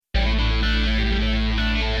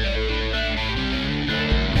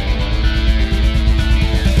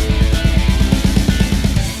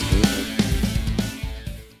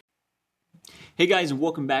Hey guys, and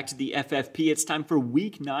welcome back to the FFP. It's time for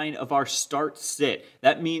week 9 of our start sit.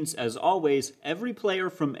 That means, as always, every player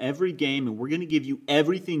from every game, and we're going to give you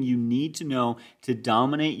everything you need to know to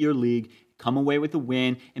dominate your league, come away with a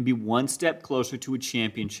win, and be one step closer to a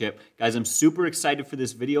championship. Guys, I'm super excited for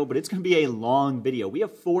this video, but it's going to be a long video. We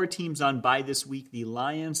have 4 teams on bye this week: the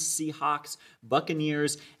Lions, Seahawks,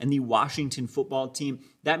 Buccaneers, and the Washington football team.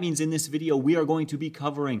 That means in this video, we are going to be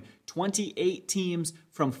covering 28 teams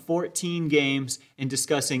from 14 games and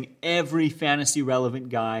discussing every fantasy relevant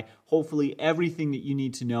guy, hopefully everything that you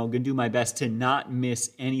need to know. I'm going to do my best to not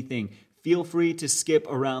miss anything. Feel free to skip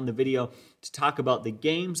around the video to talk about the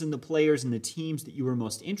games and the players and the teams that you were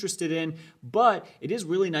most interested in, but it is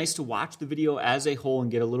really nice to watch the video as a whole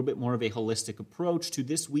and get a little bit more of a holistic approach to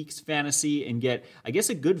this week's fantasy and get, I guess,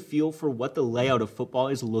 a good feel for what the layout of football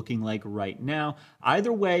is looking like right now.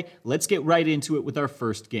 Either way, let's get right into it with our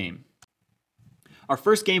first game. Our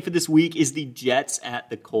first game for this week is the Jets at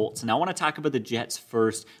the Colts. And I want to talk about the Jets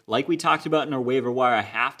first. Like we talked about in our waiver wire, I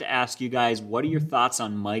have to ask you guys, what are your thoughts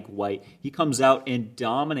on Mike White? He comes out and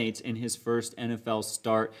dominates in his first NFL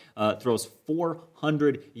start, throws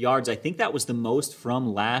 400 yards. I think that was the most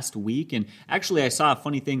from last week. And actually, I saw a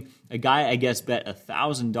funny thing. A guy, I guess, bet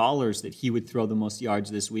 $1,000 that he would throw the most yards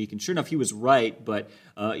this week. And sure enough, he was right, but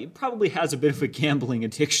he probably has a bit of a gambling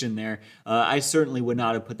addiction there. I certainly would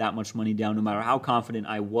not have put that much money down, no matter how confident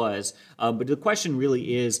I was. But the question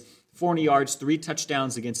really is, 400 yards, 3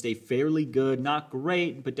 touchdowns against a fairly good, not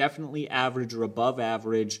great, but definitely average or above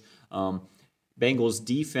average Bengals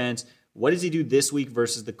defense. What does he do this week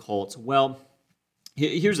versus the Colts? Well,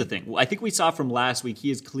 here's the thing. I think we saw from last week,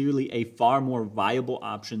 he is clearly a far more viable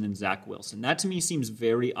option than Zach Wilson. That to me seems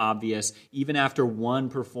very obvious, even after one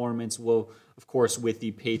performance, well, of course, with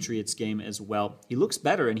the Patriots game as well. He looks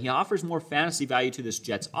better, and he offers more fantasy value to this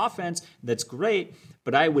Jets offense. That's great,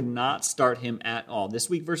 but I would not start him at all. This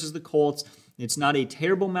week versus the Colts, it's not a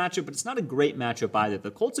terrible matchup, but it's not a great matchup either.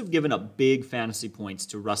 The Colts have given up big fantasy points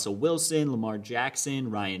to Russell Wilson, Lamar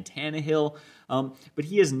Jackson, Ryan Tannehill, but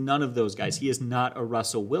he is none of those guys. He is not a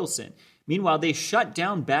Russell Wilson. Meanwhile, they shut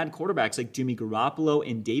down bad quarterbacks like Jimmy Garoppolo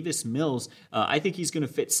and Davis Mills. I think he's going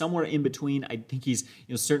to fit somewhere in between. I think he's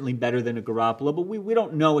certainly better than a Garoppolo, but we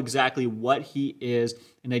don't know exactly what he is,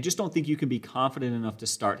 and I just don't think you can be confident enough to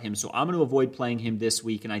start him. So I'm going to avoid playing him this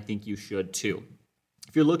week, and I think you should too.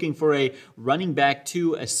 If you're looking for a running back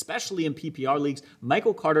too, especially in PPR leagues,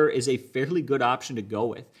 Michael Carter is a fairly good option to go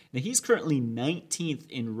with. Now, he's currently 19th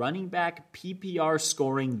in running back PPR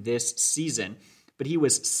scoring this season, but he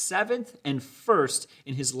was 7th and 1st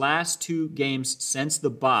in his last 2 games since the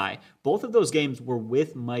bye. Both of those games were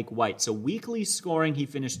with Mike White. So weekly scoring, he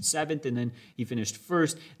finished 7th, and then he finished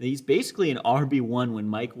 1st. He's basically an RB1 when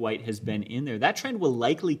Mike White has been in there. That trend will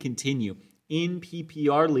likely continue in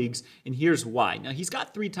PPR leagues, and here's why. Now, he's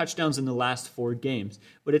got 3 touchdowns in the last 4 games,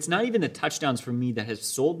 but it's not even the touchdowns for me that has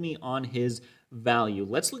sold me on his value.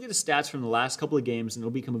 Let's look at the stats from the last couple of games, and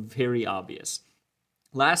it'll become very obvious.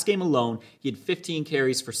 Last game alone, he had 15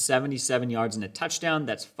 carries for 77 yards and a touchdown.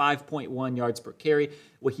 That's 5.1 yards per carry.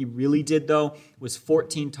 What he really did, though, was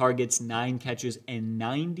 14 targets, 9 catches, and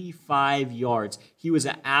 95 yards. He was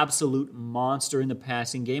an absolute monster in the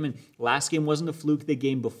passing game. And last game wasn't a fluke. The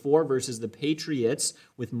game before versus the Patriots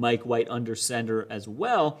with Mike White under center as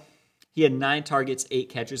well, he had 9 targets, 8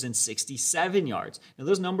 catches, and 67 yards. Now,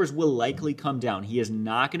 those numbers will likely come down. He is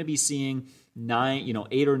not going to be seeing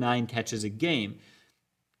 8 or 9 catches a game.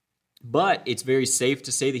 But it's very safe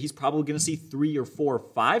to say that he's probably going to see 3 or 4 or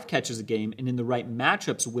 5 catches a game, and in the right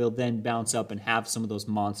matchups will then bounce up and have some of those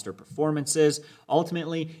monster performances.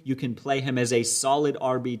 Ultimately, you can play him as a solid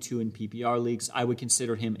RB2 in PPR leagues. I would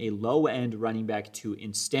consider him a low-end running back 2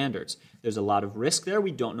 in standards. There's a lot of risk there. We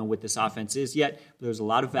don't know what this offense is yet, but there's a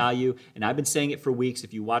lot of value, and I've been saying it for weeks.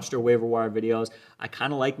 If you watched our waiver wire videos, I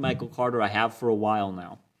kind of like Michael Carter. I have for a while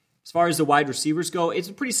now. As far as the wide receivers go,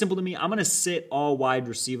 it's pretty simple to me. I'm going to sit all wide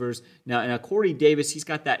receivers. Now, Corey Davis, he's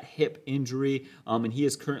got that hip injury, and he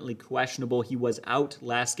is currently questionable. He was out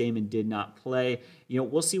last game and did not play.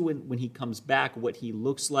 We'll see when he comes back what he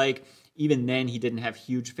looks like. Even then, he didn't have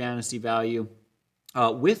huge fantasy value.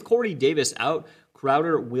 With Corey Davis out,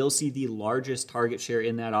 Crowder will see the largest target share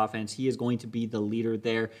in that offense. He is going to be the leader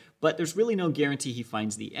there, but there's really no guarantee he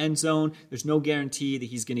finds the end zone. There's no guarantee that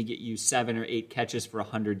he's going to get you 7 or 8 catches for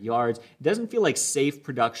 100 yards. It doesn't feel like safe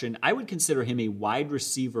production. I would consider him a wide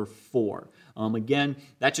receiver 4. Again,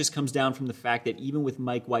 that just comes down from the fact that even with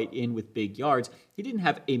Mike White in with big yards, he didn't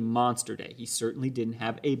have a monster day. He certainly didn't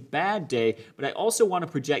have a bad day, but I also want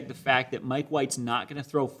to project the fact that Mike White's not going to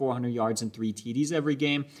throw 400 yards and 3 TDs every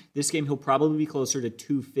game. This game, he'll probably be closer to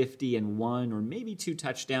 250 and 1 or maybe 2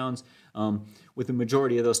 touchdowns. with the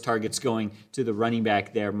majority of those targets going to the running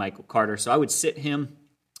back there, Michael Carter. So I would sit him.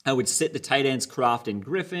 I would sit the tight ends Croft and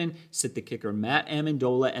Griffin, sit the kicker Matt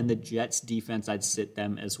Amendola, and the Jets defense, I'd sit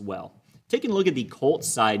them as well. Taking a look at the Colts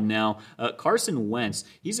side now, Carson Wentz,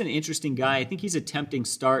 he's an interesting guy. I think he's a tempting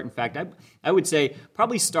start. In fact, I would say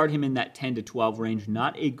probably start him in that 10 to 12 range.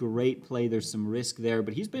 Not a great play. There's some risk there,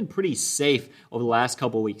 but he's been pretty safe over the last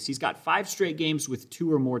couple of weeks. He's got 5 straight games with 2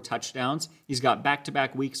 or more touchdowns. He's got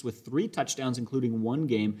back-to-back weeks with 3 touchdowns, including one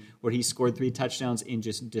game where he scored 3 touchdowns in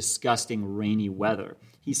just disgusting rainy weather.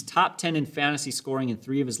 He's top 10 in fantasy scoring in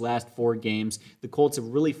 3 of his last 4 games. The Colts have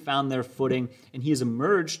really found their footing, and he has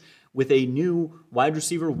emerged with a new wide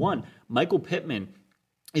receiver 1. Michael Pittman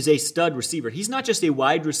is a stud receiver. He's not just a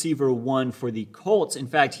wide receiver 1 for the Colts. In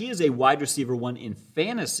fact, he is a wide receiver 1 in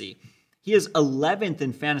fantasy. He is 11th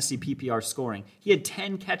in fantasy PPR scoring. He had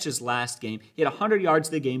 10 catches last game. He had 100 yards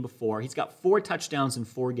the game before. He's got 4 touchdowns in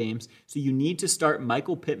 4 games. So you need to start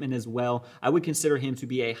Michael Pittman as well. I would consider him to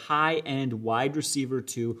be a high-end wide receiver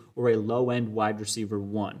 2 or a low-end wide receiver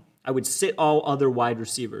 1. I would sit all other wide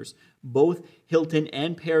receivers. Both Hilton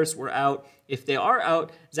and Paris were out. If they are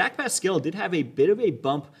out, Zach Pascal did have a bit of a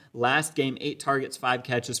bump last game, 8 targets, 5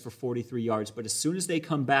 catches for 43 yards. But as soon as they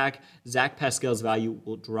come back, Zach Pascal's value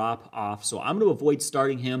will drop off. So I'm going to avoid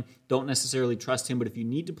starting him. Don't necessarily trust him, but if you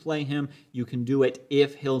need to play him, you can do it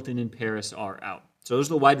if Hilton and Paris are out. So those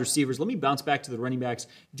are the wide receivers. Let me bounce back to the running backs,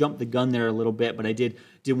 jump the gun there a little bit, but I did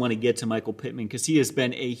want to get to Michael Pittman because he has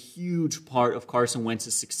been a huge part of Carson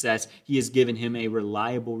Wentz's success. He has given him a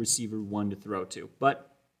reliable receiver 1 to throw to. But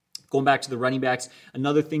going back to the running backs,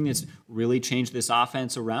 another thing that's really changed this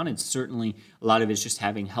offense around, and certainly a lot of it is just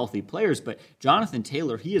having healthy players, but Jonathan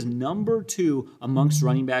Taylor, he is number 2 amongst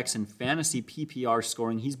running backs in fantasy PPR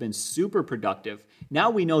scoring. He's been super productive.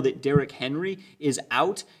 Now we know that Derrick Henry is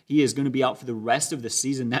out. He is going to be out for the rest of the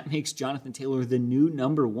season. That makes Jonathan Taylor the new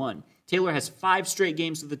number 1. Taylor has 5 straight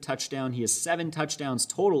games with a touchdown. He has 7 touchdowns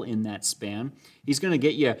total in that span. He's going to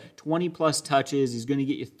get you 20-plus touches. He's going to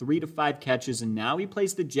get you 3 to 5 catches, and now he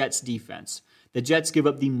plays the Jets defense. The Jets give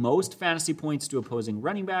up the most fantasy points to opposing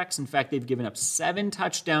running backs. In fact, they've given up 7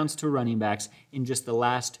 touchdowns to running backs in just the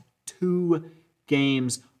last 2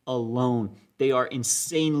 games alone. They are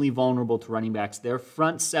insanely vulnerable to running backs. Their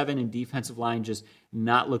front 7 and defensive line just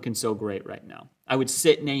not looking so great right now. I would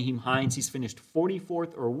sit Nyheim Hines. He's finished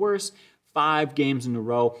 44th or worse 5 games in a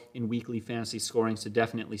row in weekly fantasy scoring, so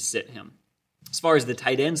definitely sit him. As far as the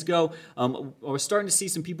tight ends go, we're starting to see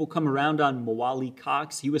some people come around on Mawali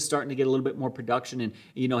Cox. He was starting to get a little bit more production and,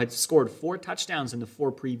 had scored 4 touchdowns in the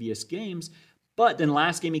 4 previous games. But then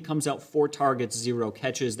last game he comes out 4 targets, 0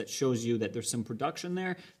 catches. That shows you that there's some production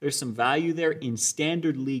there. There's some value there in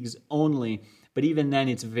standard leagues only. But even then,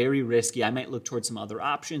 it's very risky. I might look towards some other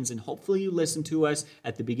options, and hopefully you listened to us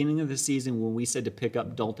at the beginning of the season when we said to pick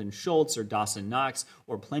up Dalton Schultz or Dawson Knox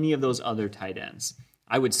or plenty of those other tight ends.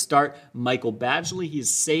 I would start Michael Badgley. He's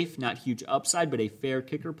safe, not huge upside, but a fair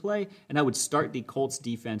kicker play. And I would start the Colts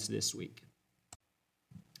defense this week.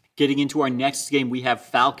 Getting into our next game, we have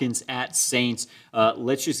Falcons at Saints.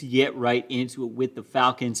 Let's just get right into it with the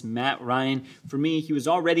Falcons. Matt Ryan, for me, he was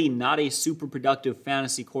already not a super productive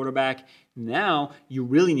fantasy quarterback. Now you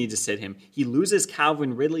really need to sit him. He loses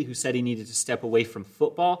Calvin Ridley, who said he needed to step away from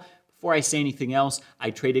football. Before I say anything else,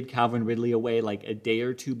 I traded Calvin Ridley away like a day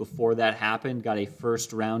or 2 before that happened. Got a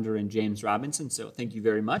first rounder in James Robinson, so thank you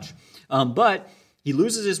very much. But he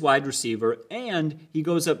loses his wide receiver, and he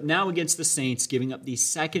goes up now against the Saints, giving up the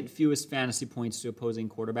second fewest fantasy points to opposing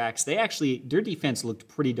quarterbacks. Their defense looked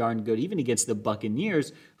pretty darn good, even against the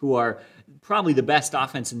Buccaneers, who are probably the best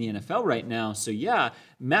offense in the NFL right now. So yeah,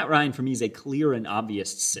 Matt Ryan for me is a clear and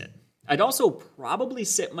obvious sit. I'd also probably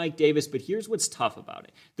sit Mike Davis, but here's what's tough about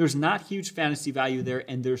it. There's not huge fantasy value there,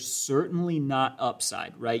 and there's certainly not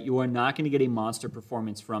upside, right? You are not going to get a monster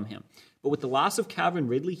performance from him. But with the loss of Calvin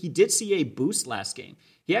Ridley, he did see a boost last game.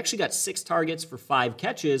 He actually got 6 targets for 5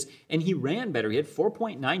 catches, and he ran better. He had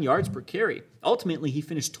 4.9 yards per carry. Ultimately, he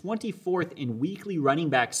finished 24th in weekly running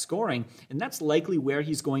back scoring, and that's likely where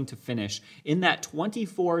he's going to finish, in that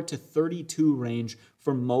 24 to 32 range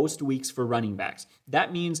for most weeks for running backs.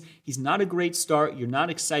 That means he's not a great start, you're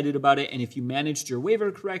not excited about it, and if you managed your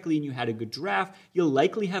waiver correctly and you had a good draft, you'll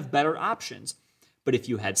likely have better options. But if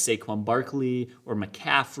you had Saquon Barkley or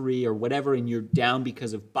McCaffrey or whatever, and you're down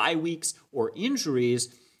because of bye weeks or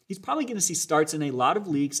injuries, he's probably going to see starts in a lot of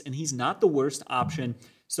leagues, and he's not the worst option.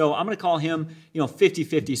 So I'm going to call him,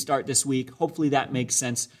 50-50 start this week. Hopefully that makes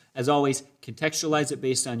sense. As always, contextualize it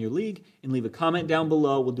based on your league and leave a comment down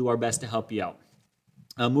below. We'll do our best to help you out.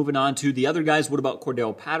 Moving on to the other guys, what about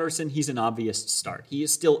Cordero Patterson? He's an obvious start. He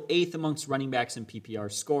is still 8th amongst running backs in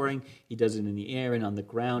PPR scoring. He does it in the air and on the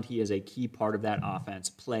ground. He is a key part of that offense.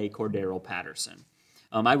 Play Cordero Patterson.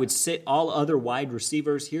 I would sit all other wide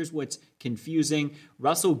receivers. Here's what's confusing.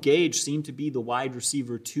 Russell Gage seemed to be the wide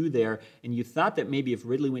receiver 2 there, and you thought that maybe if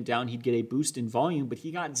Ridley went down, he'd get a boost in volume, but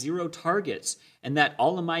he got 0 targets. And that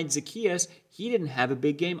Olamide Zaccheaus, he didn't have a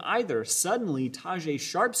big game either. Suddenly, Tajay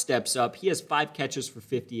Sharp steps up. He has 5 catches for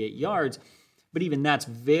 58 yards. But even that's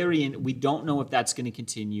we don't know if that's going to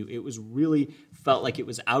continue. It was really felt like it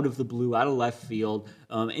was out of the blue, out of left field.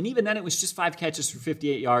 And even then, it was just 5 catches for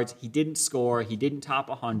 58 yards. He didn't score. He didn't top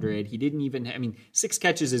 100. He didn't even, 6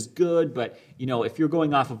 catches is good, but, if you're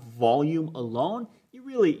going off of volume alone, you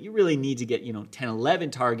really need to get, 10, 11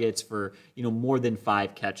 targets for, more than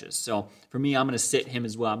 5 catches. So for me, I'm going to sit him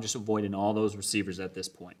as well. I'm just avoiding all those receivers at this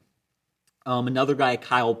point. Another guy,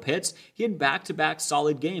 Kyle Pitts, he had back-to-back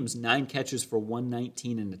solid games, 9 catches for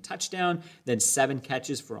 119 and a touchdown, then 7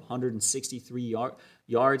 catches for 163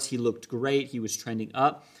 yards. He looked great. He was trending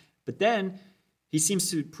up. But then he seems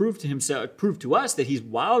to prove to us that he's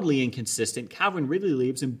wildly inconsistent. Calvin Ridley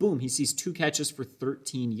leaves, and boom, he sees 2 catches for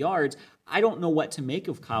 13 yards. I don't know what to make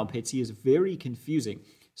of Kyle Pitts. He is very confusing.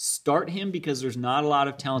 Start him because there's not a lot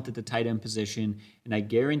of talent at the tight end position, and I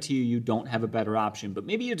guarantee you don't have a better option. But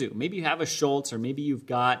maybe you do. Maybe you have a Schultz, or maybe you've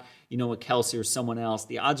got, a Kelsey or someone else.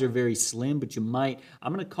 The odds are very slim, but you might.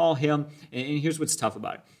 I'm going to call him, and here's what's tough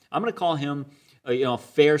about it. I'm going to call him, a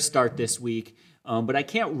fair start this week, but I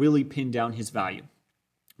can't really pin down his value.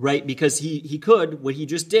 Right, because he could, what he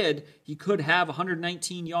just did, he could have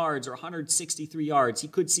 119 yards or 163 yards. He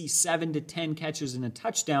could see 7 to 10 catches and a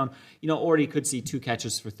touchdown, or he could see 2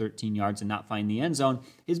 catches for 13 yards and not find the end zone.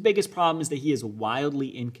 His biggest problem is that he is wildly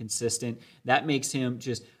inconsistent. That makes him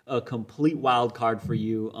just a complete wild card for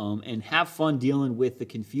you, and have fun dealing with the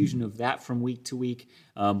confusion of that from week to week.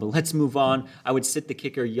 But let's move on. I would sit the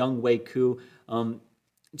kicker Younghoe Koo.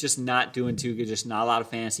 Just not doing too good, just not a lot of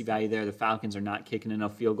fantasy value there. The Falcons are not kicking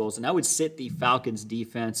enough field goals. And I would sit the Falcons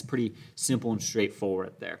defense. Pretty simple and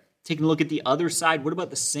straightforward there. Taking a look at the other side, what about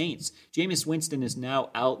the Saints? Jameis Winston is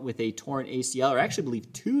now out with a torn ACL, or actually I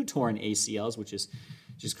believe 2 torn ACLs, which is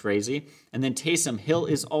just crazy. And then Taysom Hill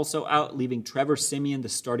is also out, leaving Trevor Siemian, the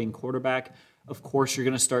starting quarterback. Of course, you're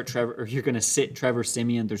going to sit Trevor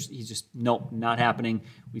Siemian. Not happening.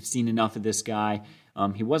 We've seen enough of this guy.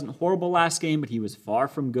 He wasn't horrible last game, but he was far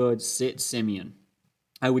from good. Sit Siemian.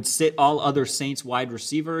 I would sit all other Saints wide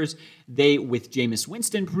receivers. They, with Jameis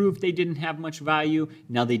Winston, proved they didn't have much value.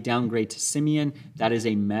 Now they downgrade to Siemian. That is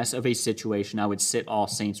a mess of a situation. I would sit all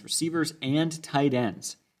Saints receivers and tight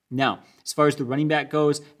ends. Now, as far as the running back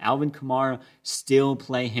goes, Alvin Kamara, still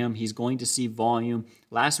play him. He's going to see volume.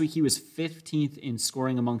 Last week, he was 15th in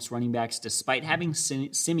scoring amongst running backs, despite having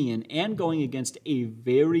Siemian and going against a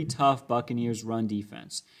very tough Buccaneers run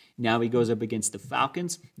defense. Now he goes up against the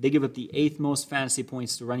Falcons. They give up the 8th most fantasy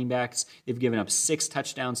points to running backs. They've given up 6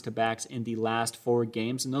 touchdowns to backs in the last 4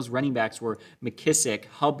 games, and those running backs were McKissick,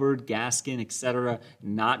 Hubbard, Gaskin, etc.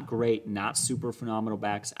 Not great, not super phenomenal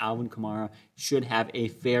backs. Alvin Kamara should have a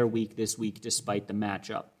fair week this week despite the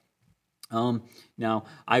matchup. Now,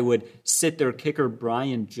 I would sit their kicker,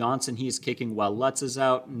 Brian Johnson. He is kicking while Lutz is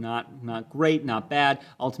out. Not great, not bad.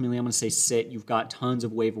 Ultimately, I'm going to say sit. You've got tons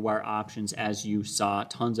of waiver wire options, as you saw.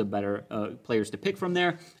 Tons of better players to pick from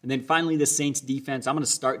there. And then finally, the Saints defense. I'm going to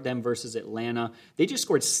start them versus Atlanta. They just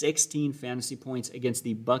scored 16 fantasy points against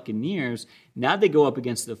the Buccaneers. Now they go up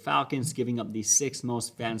against the Falcons, giving up the 6th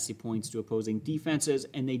most fantasy points to opposing defenses,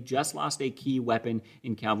 and they just lost a key weapon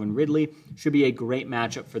in Calvin Ridley. Should be a great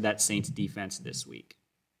matchup for that Saints defense this week.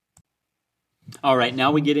 All right,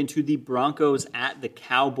 now we get into the Broncos at the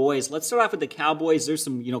Cowboys. Let's start off with the Cowboys. There's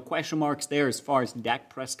some, question marks there as far as Dak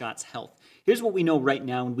Prescott's health. Here's what we know right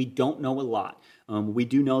now, and we don't know a lot. We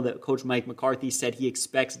do know that Coach Mike McCarthy said he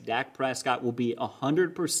expects Dak Prescott will be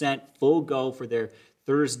 100% full go for their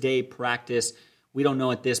Thursday practice. We don't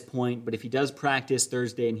know at this point, but if he does practice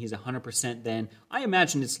Thursday and he's 100% then, I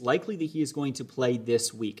imagine it's likely that he is going to play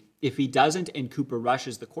this week. If he doesn't and Cooper Rush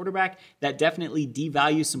is the quarterback, that definitely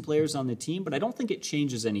devalues some players on the team, but I don't think it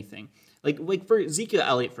changes anything. Like for Ezekiel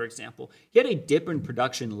Elliott, for example, he had a dip in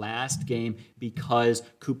production last game because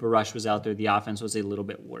Cooper Rush was out there. The offense was a little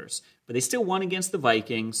bit worse. But they still won against the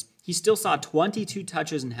Vikings. He still saw 22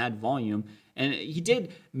 touches and had volume. And he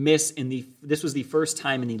did miss this was the first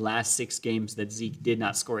time in the last 6 games that Zeke did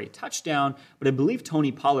not score a touchdown, but I believe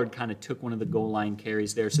Tony Pollard kind of took one of the goal line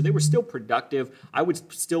carries there. So they were still productive. I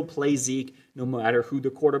would still play Zeke no matter who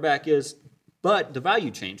the quarterback is, but the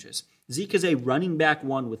value changes. Zeke is a running back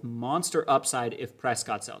 1 with monster upside if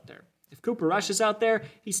Prescott's out there. If If Cooper Rush is out there,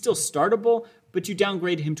 he's still startable, but you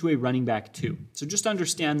downgrade him to a running back 2. So just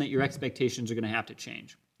understand that your expectations are going to have to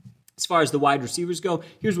change. As far as the wide receivers go,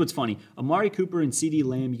 here's what's funny. Amari Cooper and CeeDee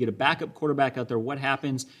Lamb, you get a backup quarterback out there. What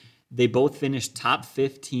happens? They both finished top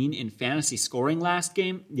 15 in fantasy scoring last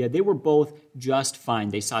game. Yeah, they were both just fine.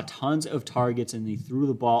 They saw tons of targets and they threw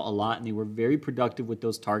the ball a lot and they were very productive with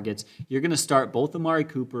those targets. You're going to start both Amari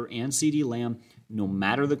Cooper and CeeDee Lamb no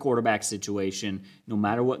matter the quarterback situation, no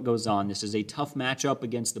matter what goes on. This is a tough matchup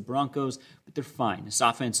against the Broncos, but they're fine. This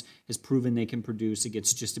offense has proven they can produce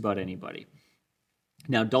against just about anybody.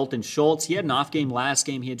 Now, Dalton Schultz, he had an off game last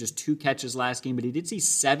game. He had just 2 catches last game, but he did see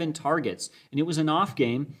 7 targets. And it was an off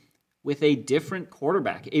game with a different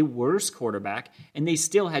quarterback, a worse quarterback, and they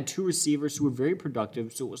still had 2 receivers who were very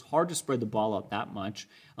productive, so it was hard to spread the ball out that much.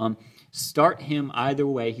 Start him either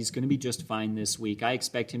way. He's going to be just fine this week. I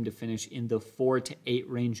expect him to finish in the 4 to 8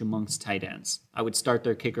 range amongst tight ends. I would start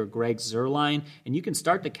their kicker, Greg Zuerlein, and you can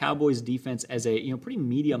start the Cowboys defense as a pretty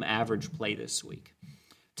medium average play this week.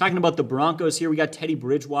 Talking about the Broncos here, we got Teddy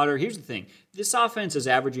Bridgewater. Here's the thing. This offense is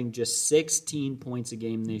averaging just 16 points a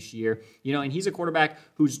game this year. And he's a quarterback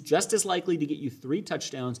who's just as likely to get you 3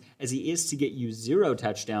 touchdowns as he is to get you 0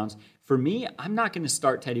 touchdowns. For me, I'm not going to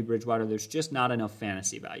start Teddy Bridgewater. There's just not enough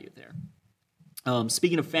fantasy value there.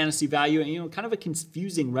 Speaking of fantasy value, kind of a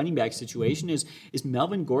confusing running back situation is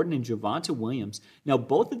Melvin Gordon and Javonte Williams. Now,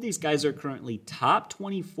 both of these guys are currently top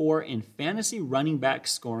 24 in fantasy running back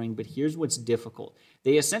scoring, but here's what's difficult.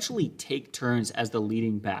 They essentially take turns as the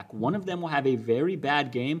leading back. One of them will have a very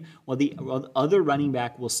bad game, while the other running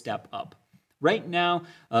back will step up. Right now,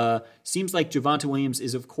 seems like Javonte Williams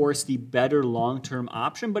is, of course, the better long-term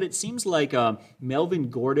option, but it seems like Melvin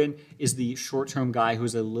Gordon is the short-term guy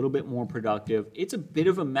who's a little bit more productive. It's a bit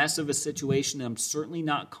of a mess of a situation, and I'm certainly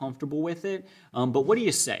not comfortable with it. But what do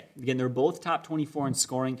you say? Again, they're both top 24 in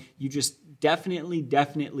scoring. You just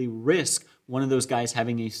definitely risk one of those guys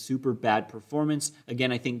having a super bad performance.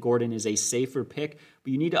 Again, I think Gordon is a safer pick,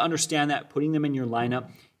 but you need to understand that putting them in your lineup,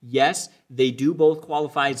 yes, they do both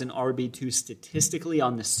qualify as an RB2 statistically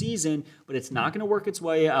on the season, but it's not going to work its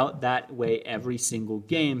way out that way every single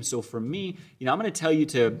game. So for me, I'm going to tell you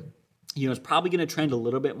to, it's probably going to trend a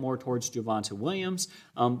little bit more towards Javonte Williams.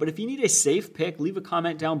 But if you need a safe pick, leave a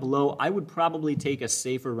comment down below. I would probably take a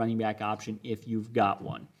safer running back option if you've got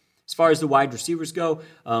one. As far as the wide receivers go,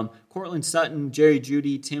 Courtland Sutton, Jerry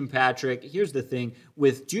Jeudy, Tim Patrick. Here's the thing.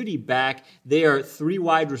 With Jeudy back, they are 3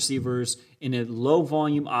 wide receivers in a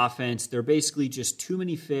low-volume offense. They're basically just too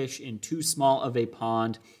many fish in too small of a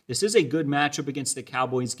pond. This is a good matchup against the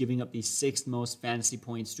Cowboys, giving up the 6th most fantasy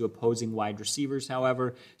points to opposing wide receivers,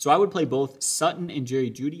 however. So I would play both Sutton and Jerry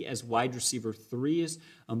Jeudy as wide receiver 3s.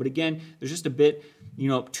 But again, there's just a bit,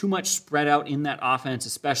 too much spread out in that offense,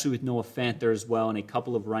 especially with Noah Fant there as well and a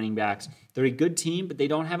couple of running backs. They're a good team, but they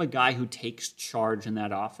don't have a guy who takes charge in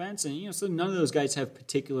that offense. And, so none of those guys have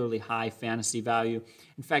particularly high fantasy value.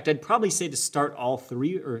 In fact, I'd probably say to start all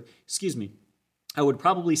 3, I would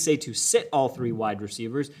probably say to sit all 3 wide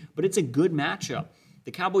receivers, but it's a good matchup.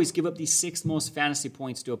 The Cowboys give up the 6th most fantasy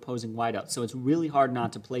points to opposing wideouts, so it's really hard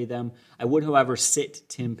not to play them. I would, however, sit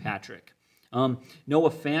Tim Patrick. Noah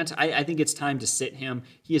Fant, I think it's time to sit him.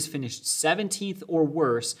 He has finished 17th or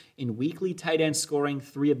worse in weekly tight end scoring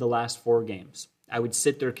 3 of the last 4 games. I would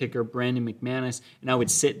sit their kicker, Brandon McManus, and I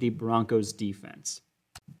would sit the Broncos defense.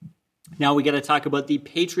 Now we got to talk about the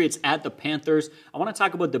Patriots at the Panthers. I want to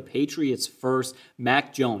talk about the Patriots first.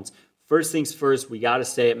 Mac Jones. First things first, we got to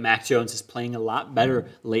say it. Mac Jones is playing a lot better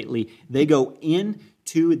lately. They go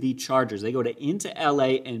into the Chargers. They go into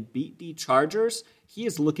LA and beat the Chargers. He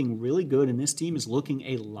is looking really good, and this team is looking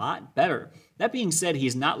a lot better. That being said,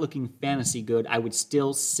 he's not looking fantasy good. I would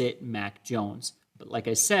still sit Mac Jones. But like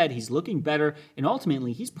I said, he's looking better, and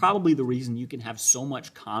ultimately, he's probably the reason you can have so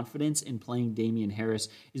much confidence in playing Damian Harris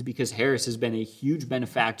is because Harris has been a huge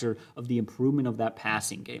benefactor of the improvement of that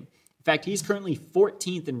passing game. In fact, he's currently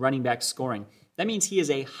 14th in running back scoring. That means he is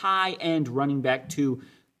a high-end running back 2,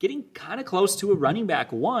 getting kind of close to a running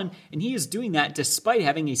back 1, and he is doing that despite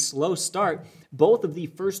having a slow start. Both of the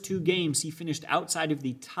first 2 games, he finished outside of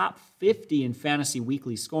the top 50 in fantasy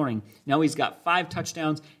weekly scoring. Now he's got 5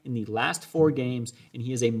 touchdowns in the last 4 games, and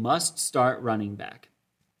he is a must-start running back.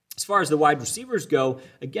 As far as the wide receivers go,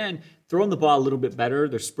 again, throwing the ball a little bit better.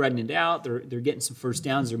 They're spreading it out. They're getting some first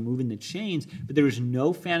downs. They're moving the chains, but there is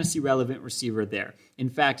no fantasy-relevant receiver there. In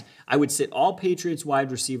fact, I would sit all Patriots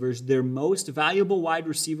wide receivers. Their most valuable wide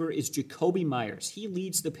receiver is Jakobi Meyers. He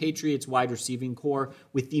leads the Patriots wide receiving core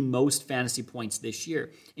with the most fantasy points this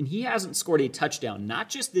year, and he hasn't scored a touchdown, not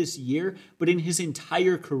just this year, but in his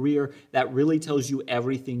entire career. That really tells you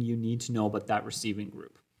everything you need to know about that receiving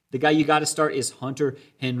group. The guy you got to start is Hunter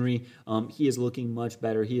Henry. He is looking much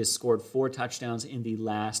better. He has scored 4 touchdowns in the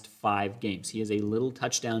last 5 games. He is a little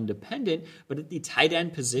touchdown dependent, but at the tight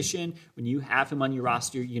end position, when you have him on your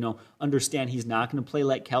roster, understand he's not going to play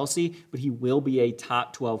like Kelsey, but he will be a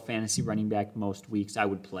top 12 fantasy running back most weeks. I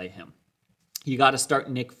would play him. You got to start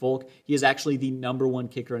Nick Folk. He is actually the number 1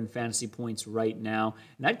 kicker in fantasy points right now.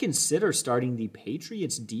 And I'd consider starting the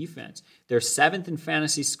Patriots defense. They're 7th in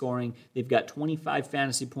fantasy scoring. They've got 25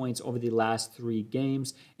 fantasy points over the last 3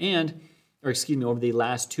 games. Over the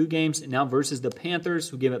last 2 games, and now versus the Panthers,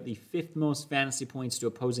 who give up the 5th most fantasy points to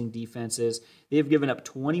opposing defenses. They've given up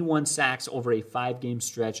 21 sacks over a 5-game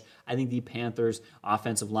stretch. I think the Panthers'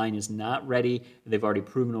 offensive line is not ready. They've already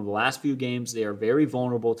proven over the last few games they are very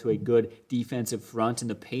vulnerable to a good defensive front, and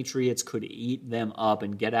the Patriots could eat them up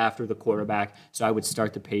and get after the quarterback, so I would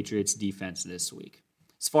start the Patriots' defense this week.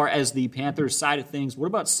 As far as the Panthers side of things, what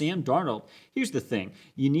about Sam Darnold? Here's the thing.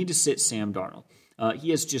 You need to sit Sam Darnold.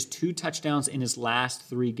 He has just 2 touchdowns in his last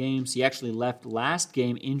 3 games. He actually left last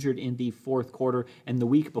game injured in the 4th quarter, and the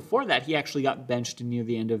week before that, he actually got benched near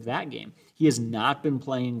the end of that game. He has not been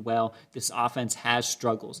playing well. This offense has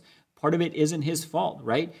struggles. Part of it isn't his fault,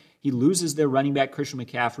 right? He loses their running back, Christian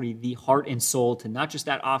McCaffrey, the heart and soul to not just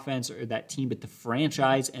that offense or that team, but the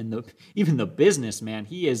franchise and even the business, man.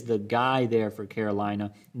 He is the guy there for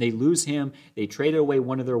Carolina. And they lose him. They traded away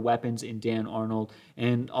one of their weapons in Dan Arnold.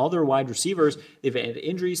 And all their wide receivers, they've had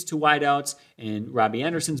injuries to wideouts, and Robbie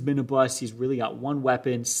Anderson's been a bust. He's really got one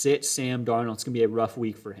weapon. Sit Sam Darnold. It's going to be a rough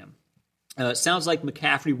week for him. Sounds like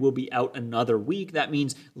McCaffrey will be out another week. That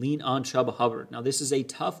means lean on Chuba Hubbard. Now, this is a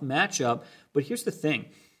tough matchup, but here's the thing.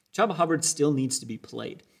 Chuba Hubbard still needs to be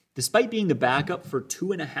played. Despite being the backup for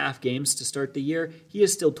 2.5 games to start the year, he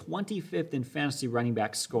is still 25th in fantasy running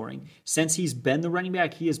back scoring. Since he's been the running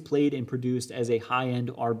back, he has played and produced as a high-end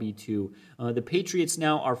RB2. The Patriots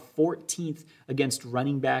now are 14th against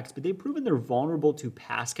running backs, but they've proven they're vulnerable to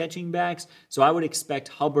pass-catching backs, so I would expect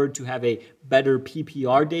Hubbard to have a better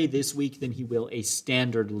PPR day this week than he will a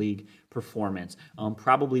standard league performance.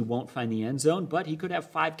 Probably won't find the end zone, but he could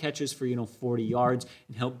have 5 catches for 40 yards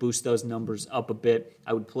and help boost those numbers up a bit.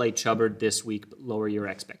 I would play Chubbard this week, but lower your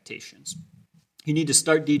expectations. You need to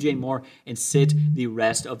start DJ Moore and sit the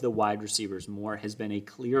rest of the wide receivers. Moore has been a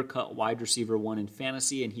clear-cut wide receiver 1 in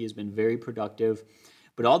fantasy, and he has been very productive.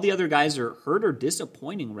 But all the other guys are hurt or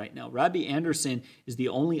disappointing right now. Robbie Anderson is the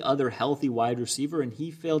only other healthy wide receiver, and he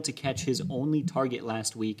failed to catch his only target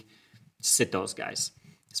last week. Sit those guys.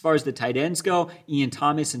 As far as the tight ends go, Ian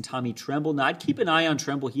Thomas and Tommy Tremble. Now, I'd keep an eye on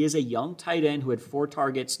Tremble. He is a young tight end who had 4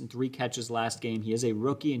 targets and 3 catches last game. He is a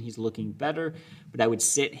rookie, and he's looking better, but I would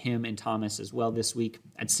sit him and Thomas as well this week.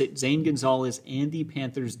 I'd sit Zane Gonzalez and the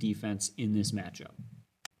Panthers defense in this matchup.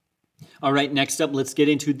 All right, next up, let's get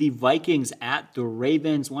into the Vikings at the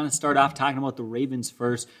Ravens. I want to start off talking about the Ravens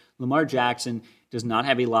first. Lamar Jackson does not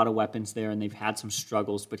have a lot of weapons there, and they've had some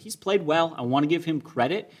struggles, but he's played well. I want to give him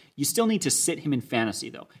credit. You still need to sit him in fantasy,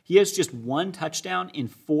 though. He has just 1 touchdown in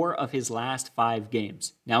 4 of his last 5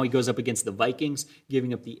 games. Now he goes up against the Vikings,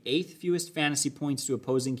 giving up the 8th fewest fantasy points to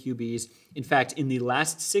opposing QBs. In fact, in the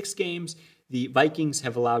last 6 games, the Vikings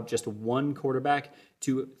have allowed just 1 quarterback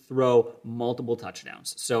to throw multiple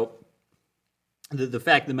touchdowns. So the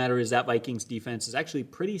fact of the matter is that Vikings defense is actually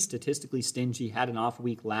pretty statistically stingy. Had an off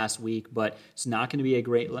week last week, but it's not going to be a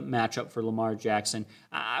great matchup for Lamar Jackson.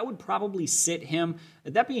 I would probably sit him.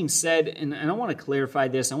 That being said, and I want to clarify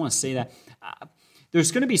this, I want to say that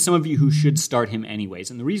there's going to be some of you who should start him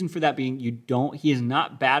anyways. And the reason for that being he is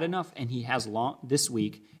not bad enough, and he has this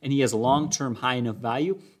week, and he has long-term high enough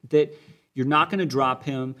value that you're not going to drop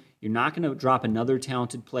him. You're not going to drop another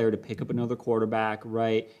talented player to pick up another quarterback,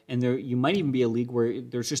 right? And you might even be a league where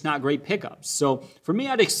there's just not great pickups. So for me,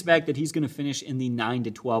 I'd expect that he's going to finish in the 9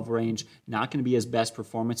 to 12 range. Not going to be his best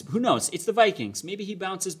performance. But who knows? It's the Vikings. Maybe he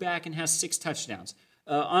bounces back and has 6 touchdowns.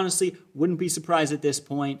 Honestly, wouldn't be surprised at this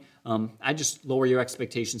point. I just lower your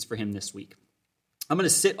expectations for him this week. I'm going to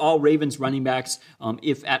sit all Ravens running backs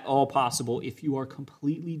if at all possible. If you are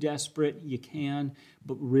completely desperate, you can,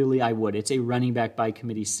 but really I would. It's a running back by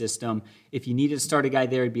committee system. If you needed to start a guy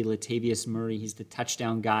there, it'd be Latavius Murray. He's the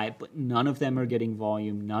touchdown guy, but none of them are getting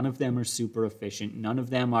volume. None of them are super efficient. None of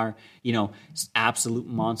them are, absolute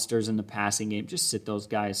monsters in the passing game. Just sit those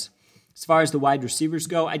guys. As far as the wide receivers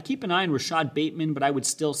go, I'd keep an eye on Rashad Bateman, but I would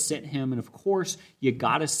still sit him. And of course, you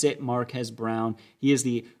got to sit Marquez Brown. He is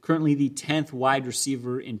currently the 10th wide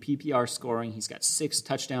receiver in PPR scoring. He's got 6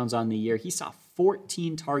 touchdowns on the year. He saw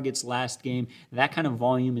 14 targets last game. That kind of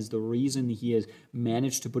volume is the reason that he has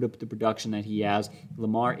managed to put up the production that he has.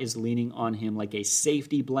 Lamar is leaning on him like a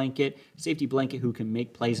safety blanket who can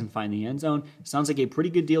make plays and find the end zone. Sounds like a pretty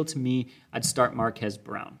good deal to me. I'd start Marquez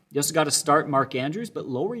Brown. You also got to start Mark Andrews, but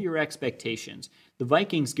lower your expectations. The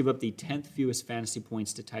Vikings give up the 10th fewest fantasy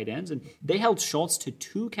points to tight ends, and they held Schultz to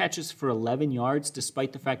 2 catches for 11 yards,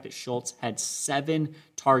 despite the fact that Schultz had 7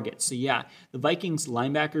 targets. So yeah, the Vikings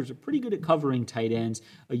linebackers are pretty good at covering tight ends.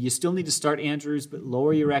 You still need to start Andrews, but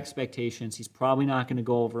lower your expectations. He's probably not going to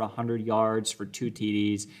go over 100 yards for 2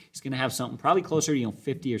 TDs. He's going to have something probably closer to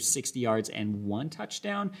 50 or 60 yards and 1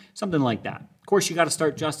 touchdown, something like that. Of course, you got to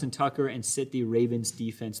start Justin Tucker and sit the Ravens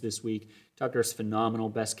defense this week. Tucker's phenomenal,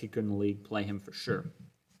 best kicker in the league. Play him for sure.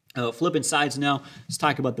 Flipping sides now, let's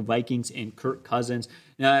talk about the Vikings and Kirk Cousins.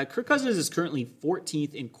 Now, Kirk Cousins is currently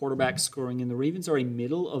 14th in quarterback scoring, and the Ravens are a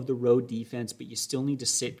middle-of-the-road defense, but you still need to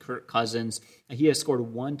sit Kirk Cousins. He has scored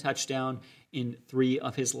 1 touchdown in 3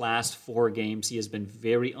 of his last 4 games. He has been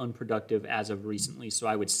very unproductive as of recently, so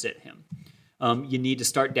I would sit him. You need to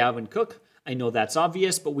start Dalvin Cook. I know that's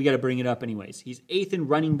obvious, but we got to bring it up anyways. He's 8th in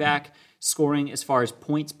running back scoring as far as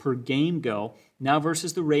points per game go. Now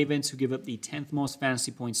versus the Ravens, who give up the 10th most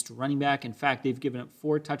fantasy points to running back. In fact, they've given up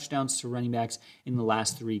 4 touchdowns to running backs in the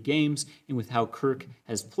last 3 games. And with how Kirk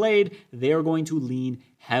has played, they are going to lean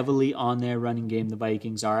heavily on their running game, the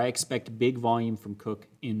Vikings are. I expect big volume from Cook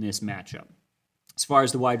in this matchup. As far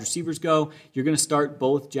as the wide receivers go, you're going to start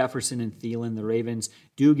both Jefferson and Thielen. The Ravens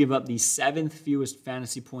do give up the 7th fewest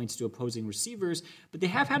fantasy points to opposing receivers, but they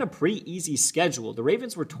have had a pretty easy schedule. The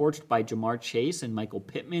Ravens were torched by Jamar Chase and Michael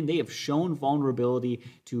Pittman. They have shown vulnerability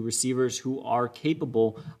to receivers who are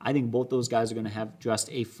capable. I think both those guys are going to have just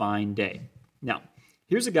a fine day. Now,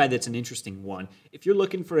 here's a guy that's an interesting one. If you're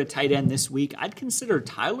looking for a tight end this week, I'd consider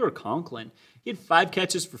Tyler Conklin. He had 5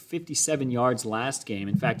 catches for 57 yards last game.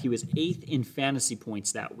 In fact, he was 8th in fantasy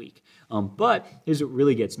points that week. But here's what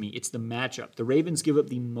really gets me. It's the matchup. The Ravens give up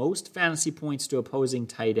the most fantasy points to opposing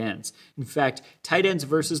tight ends. In fact, tight ends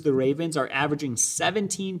versus the Ravens are averaging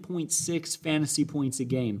 17.6 fantasy points a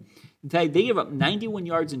game. In fact, they give up 91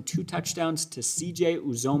 yards and 2 touchdowns to CJ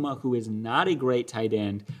Uzomah, who is not a great tight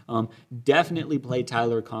end. Definitely play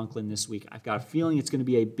Tyler Conklin this week. I've got a feeling it's going to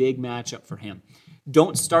be a big matchup for him.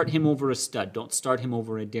 Don't start him over a stud. Don't start him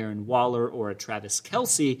over a Darren Waller or a Travis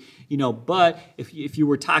Kelce. But if you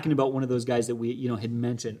were talking about one of those guys that we had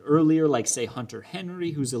mentioned earlier, like say Hunter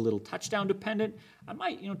Henry, who's a little touchdown dependent, I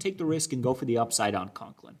might take the risk and go for the upside on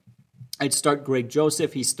Conklin. I'd start Greg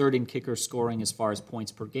Joseph. He's 3rd in kicker scoring as far as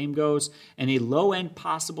points per game goes. And a low-end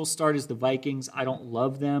possible start is the Vikings. I don't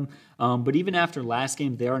love them. But even after last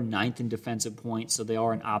game, they are 9th in defensive points, so they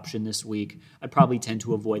are an option this week. I'd probably tend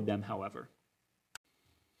to avoid them, however.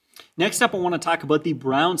 Next up, I want to talk about the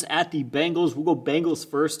Browns at the Bengals. We'll go Bengals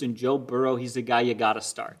first, and Joe Burrow, he's the guy you got to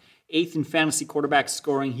start. 8th in fantasy quarterback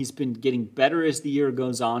scoring. He's been getting better as the year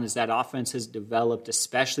goes on, as that offense has developed,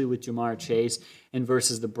 especially with Jamar Chase. And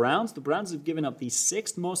versus the Browns have given up the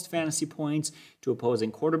 6th most fantasy points to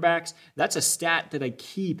opposing quarterbacks. That's a stat that I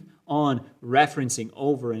keep on referencing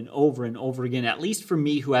over and over and over again, at least for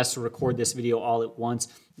me who has to record this video all at once.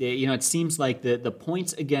 It seems like the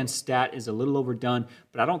points against stat is a little overdone,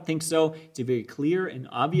 but I don't think so. It's a very clear and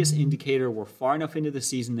obvious indicator. We're far enough into the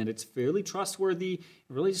season that it's fairly trustworthy. It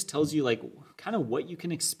really just tells you kind of what you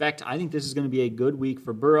can expect. I think this is going to be a good week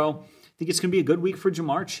for Burrow. I think it's going to be a good week for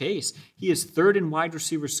Jamar Chase. He is 3rd in wide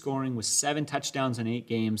receiver scoring with 7 touchdowns in 8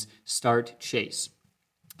 games. Start Chase.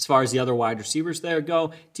 As far as the other wide receivers there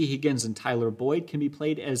go, T. Higgins and Tyler Boyd can be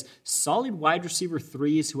played as solid wide receiver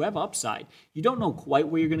 3s who have upside. You don't know quite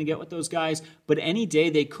where you're going to get with those guys, but any day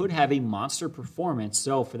they could have a monster performance.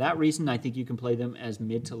 So for that reason, I think you can play them as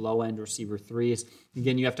mid to low end receiver 3s.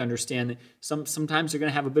 Again, you have to understand that sometimes they're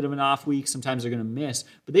going to have a bit of an off week, sometimes they're going to miss,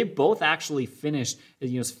 but they both actually finished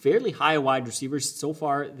fairly high wide receivers so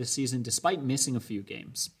far this season, despite missing a few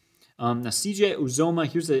games. Now, CJ Uzomah,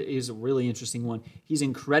 here's a really interesting one. He's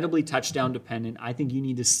incredibly touchdown dependent. I think you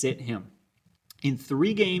need to sit him. In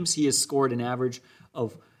 3 games, he has scored an average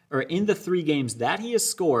of, or in the 3 games that he has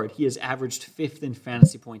scored, he has averaged 5th in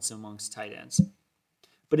fantasy points amongst tight ends.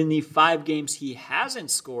 But in the 5 games he hasn't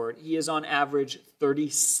scored, he is on average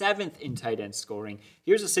 37th in tight end scoring.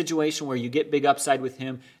 Here's a situation where you get big upside with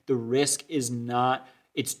him. The risk is not...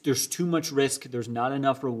 There's too much risk. There's not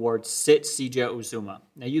enough reward. Sit CJ Uzomah.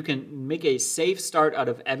 Now you can make a safe start out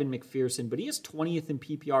of Evan McPherson, but he is 20th in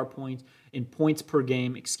PPR points per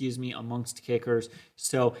game, amongst kickers.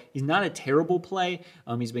 So he's not a terrible play.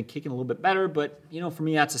 He's been kicking a little bit better, but for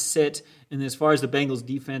me that's a sit. And as far as the Bengals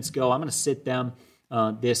defense go, I'm going to sit them.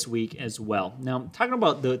 this week as well. Now, talking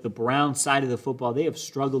about the Browns side of the football, they have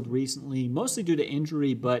struggled recently, mostly due to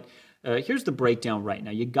injury, but here's the breakdown right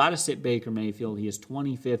now. You got to sit Baker Mayfield. He is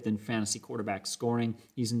 25th in fantasy quarterback scoring.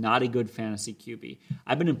 He's not a good fantasy QB.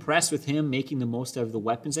 I've been impressed with him making the most out of the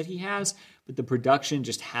weapons that he has, but the production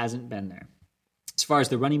just hasn't been there. As far as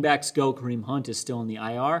the running backs go, Kareem Hunt is still in the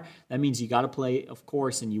IR. That means you got to play, of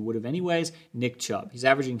course, and you would have anyways, Nick Chubb. He's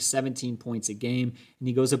averaging 17 points a game, and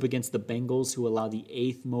he goes up against the Bengals, who allow the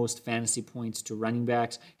 8th most fantasy points to running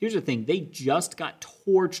backs. Here's the thing. They just got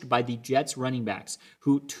torched by the Jets running backs,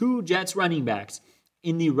 two Jets running backs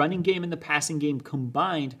in the running game and the passing game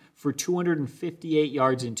combined for 258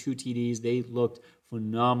 yards and 2 TDs. They looked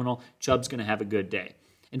phenomenal. Chubb's going to have a good day.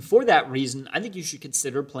 And for that reason, I think you should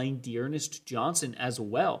consider playing D'Ernest Johnson as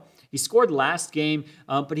well. He scored last game,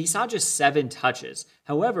 but he saw just 7 touches.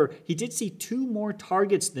 However, he did see 2 more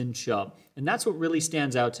targets than Chubb, and that's what really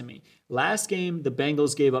stands out to me. Last game, the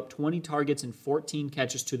Bengals gave up 20 targets and 14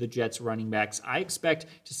 catches to the Jets running backs. I expect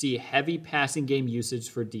to see heavy passing game usage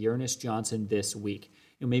for D'Ernest Johnson this week.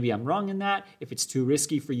 Maybe I'm wrong in that. If it's too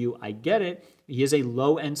risky for you, I get it. He is a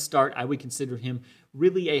low-end start. I would consider him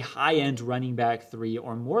really a high-end running back 3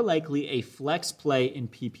 or more likely a flex play in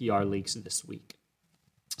PPR leagues this week.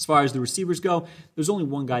 As far as the receivers go, there's only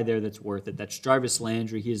one guy there that's worth it. That's Jarvis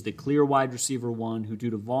Landry. He is the clear wide receiver 1 who,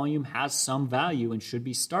 due to volume, has some value and should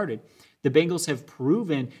be started. The Bengals have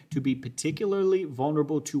proven to be particularly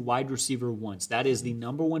vulnerable to wide receiver 1s. That is the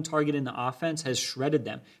number 1 target in the offense, has shredded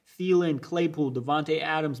them. Thielen, Claypool, Devontae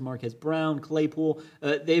Adams, Marquez Brown, Claypool,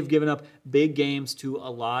 they've given up big games to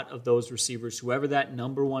a lot of those receivers. Whoever that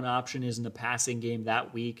number 1 option is in the passing game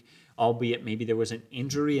that week, albeit maybe there was an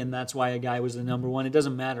injury and that's why a guy was the number 1. It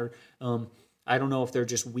doesn't matter. I don't know if they're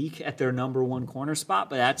just weak at their number 1 corner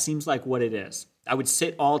spot, but that seems like what it is. I would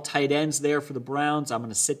sit all tight ends there for the Browns. I'm going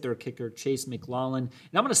to sit their kicker, Chase McLaughlin, and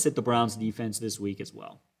I'm going to sit the Browns defense this week as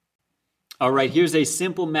well. All right, here's a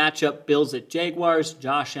simple matchup. Bills at Jaguars.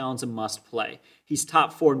 Josh Allen's a must-play. He's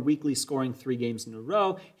top 4 in weekly scoring 3 games in a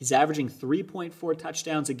row. He's averaging 3.4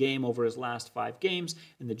 touchdowns a game over his last 5 games,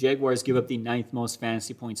 and the Jaguars give up the 9th most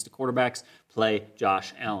fantasy points to quarterbacks. Play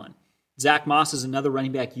Josh Allen. Zach Moss is another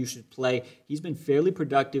running back you should play. He's been fairly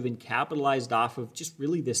productive and capitalized off of just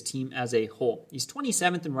really this team as a whole. He's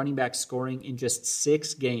 27th in running back scoring in just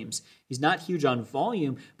 6 games. He's not huge on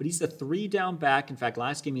volume, but he's the 3-down back. In fact,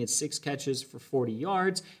 last game he had 6 catches for 40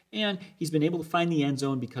 yards, and he's been able to find the end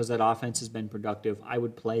zone because that offense has been productive. I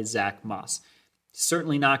would play Zach Moss.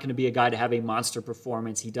 Certainly not going to be a guy to have a monster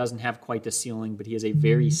performance. He doesn't have quite the ceiling, but he is a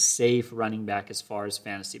very safe running back as far as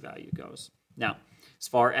fantasy value goes. Now, as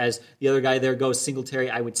far as the other guy there goes, Singletary,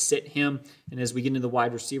 I would sit him. And as we get into the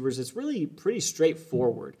wide receivers, it's really pretty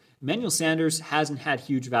straightforward. Emmanuel Sanders hasn't had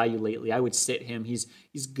huge value lately. I would sit him. He's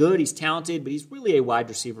good, he's talented, but he's really a wide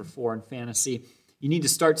receiver 4 in fantasy. You need to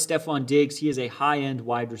start Stephon Diggs. He is a high-end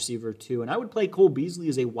wide receiver 2. And I would play Cole Beasley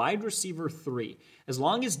as a wide receiver 3. As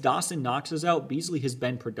long as Dawson Knox is out, Beasley has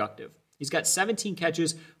been productive. He's got 17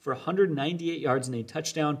 catches for 198 yards and a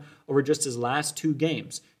touchdown over just his last 2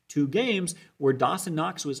 games. 2 games where Dawson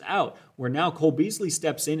Knox was out, where now Cole Beasley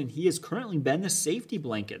steps in and he has currently been the safety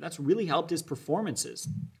blanket. That's really helped his performances.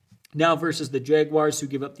 Now versus the Jaguars, who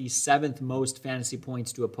give up the 7th most fantasy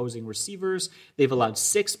points to opposing receivers. They've allowed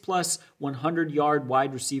 6+ 100-yard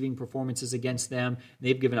wide receiving performances against them.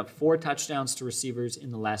 They've given up 4 touchdowns to receivers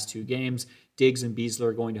in the last 2 games. Diggs and Beasley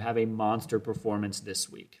are going to have a monster performance this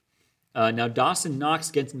week. Now, Dawson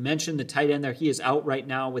Knox gets mentioned, the tight end there. He is out right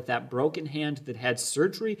now with that broken hand that had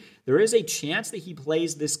surgery. There is a chance that he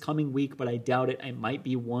plays this coming week, but I doubt it. It might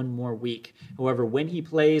be 1 more week. However, when he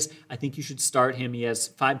plays, I think you should start him. He has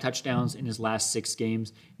 5 touchdowns in his last 6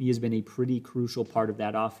 games. He has been a pretty crucial part of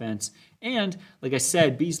that offense. And, like I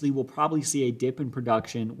said, Beasley will probably see a dip in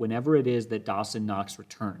production whenever it is that Dawson Knox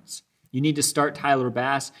returns. You need to start Tyler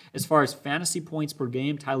Bass. As far as fantasy points per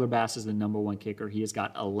game, Tyler Bass is the number 1 kicker. He has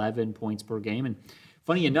got 11 points per game. And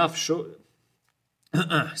funny enough, so are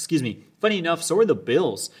the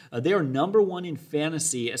Bills. They are number 1 in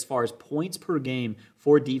fantasy as far as points per game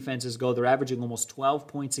for defenses go. They're averaging almost 12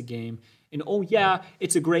 points a game. And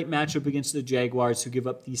it's a great matchup against the Jaguars, who give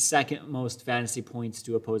up the 2nd most fantasy points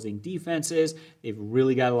to opposing defenses. They've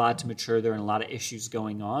really got a lot to mature there and a lot of issues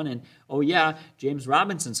going on. And James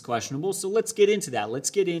Robinson's questionable. So let's get into that. Let's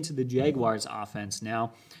get into the Jaguars offense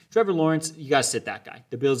now. Trevor Lawrence, you got to sit that guy.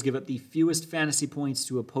 The Bills give up the fewest fantasy points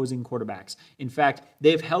to opposing quarterbacks. In fact,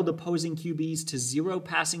 they've held opposing QBs to 0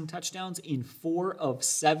 passing touchdowns in 4 of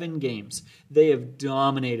 7 games. They have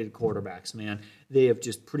dominated quarterbacks, man. They have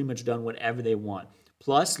just pretty much done whatever they want.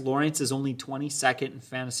 Plus, Lawrence is only 22nd in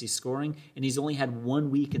fantasy scoring, and he's only had 1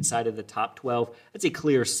 week inside of the top 12. That's a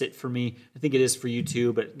clear sit for me. I think it is for you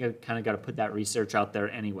too, but you kind of got to put that research out there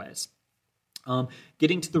anyways.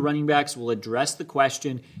 Getting to the running backs, we'll address the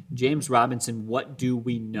question, James Robinson, what do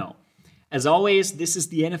we know? As always, this is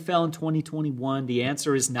the NFL in 2021. The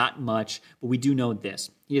answer is not much, but we do know this.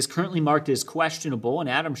 He is currently marked as questionable, and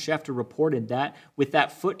Adam Schefter reported that with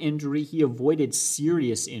that foot injury, he avoided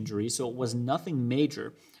serious injury, so it was nothing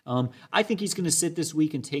major. I think he's going to sit this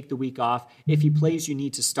week and take the week off. If he plays, you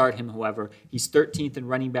need to start him, however. He's 13th in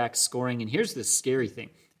running back scoring, and here's the scary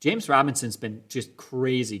thing. James Robinson's been just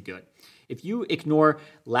crazy good. If you ignore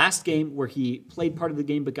last game where he played part of the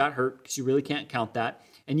game but got hurt, because you really can't count that,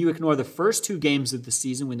 and you ignore the first 2 games of the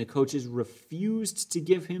season when the coaches refused to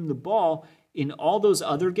give him the ball, in all those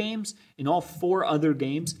other games, in all 4 other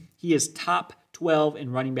games, he is top 12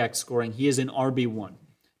 in running back scoring. He is an RB1.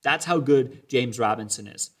 That's how good James Robinson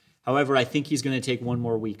is. However, I think he's going to take 1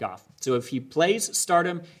 more week off. So if he plays, start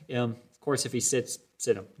him. Of course, if he sits,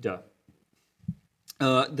 sit him. Duh.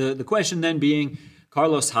 The question then being,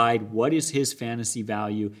 Carlos Hyde, what is his fantasy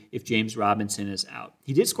value if James Robinson is out?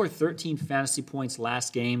 He did score 13 fantasy points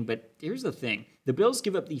last game, but here's the thing. The Bills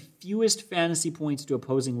give up the fewest fantasy points to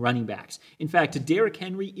opposing running backs. In fact, Derrick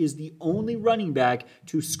Henry is the only running back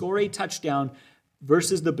to score a touchdown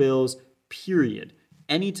versus the Bills, period.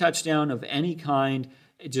 Any touchdown of any kind,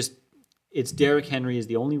 it's Derrick Henry is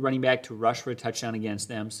the only running back to rush for a touchdown against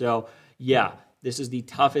them. So, yeah. This is the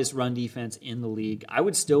toughest run defense in the league. I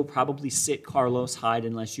would still probably sit Carlos Hyde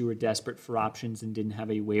unless you were desperate for options and didn't have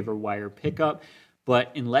a waiver wire pickup.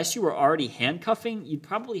 But unless you were already handcuffing, you'd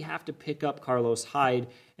probably have to pick up Carlos Hyde,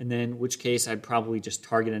 and then in which case I'd probably just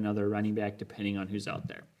target another running back depending on who's out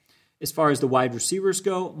there. As far as the wide receivers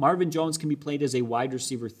go, Marvin Jones can be played as a wide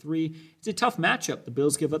receiver 3. It's a tough matchup. The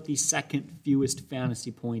Bills give up the second fewest fantasy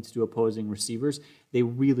points to opposing receivers. They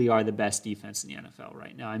really are the best defense in the NFL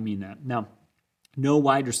right now. I mean that. Now, no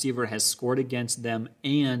wide receiver has scored against them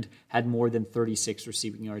and had more than 36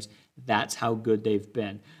 receiving yards. That's how good they've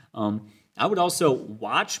been. I would also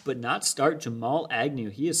watch but not start Jamal Agnew.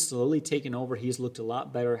 He has slowly taken over. He's looked a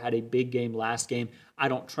lot better, had a big game last game. I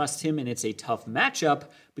don't trust him, and it's a tough matchup,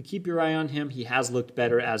 but keep your eye on him. He has looked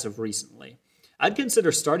better as of recently. I'd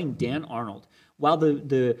consider starting Dan Arnold. While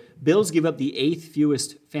the Bills give up the 8th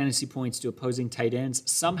fewest fantasy points to opposing tight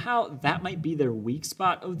ends, somehow that might be their weak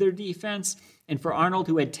spot of their defense. And for Arnold,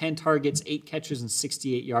 who had 10 targets, 8 catches, and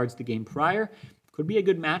 68 yards the game prior, could be a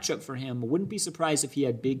good matchup for him. I wouldn't be surprised if he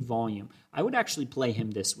had big volume. I would actually play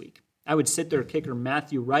him this week. I would sit their kicker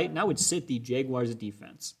Matthew Wright, and I would sit the Jaguars'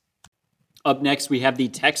 defense. Up next, we have the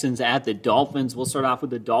Texans at the Dolphins. We'll start off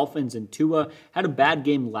with the Dolphins, and Tua had a bad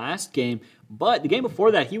game last game, but the game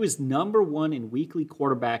before that, he was number 1 in weekly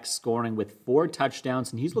quarterback scoring with 4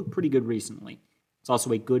 touchdowns, and he's looked pretty good recently. It's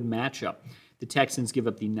also a good matchup. The Texans give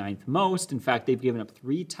up the 9th most. In fact, they've given up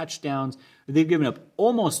 3 touchdowns. They've given up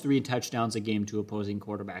almost 3 touchdowns a game to opposing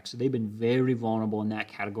quarterbacks, so they've been very vulnerable in that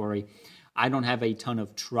category. I don't have a ton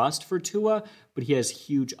of trust for Tua, but he has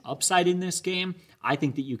huge upside in this game. I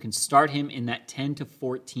think that you can start him in that 10 to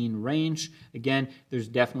 14 range. Again, there's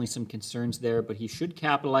definitely some concerns there, but he should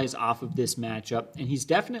capitalize off of this matchup, and he's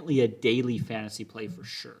definitely a daily fantasy play for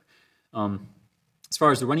sure. As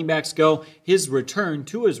far as the running backs go, Tua's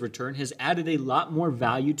return, has added a lot more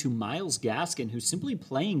value to Myles Gaskin, who's simply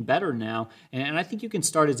playing better now, and I think you can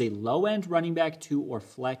start as a low-end running back 2 or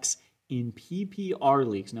flex in PPR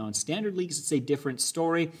leagues. Now, in standard leagues, it's a different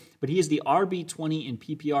story, but he is the RB20 in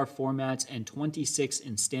PPR formats and 26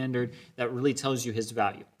 in standard. That really tells you his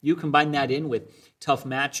value. You combine that in with tough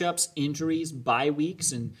matchups, injuries, bye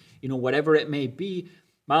weeks, and whatever it may be,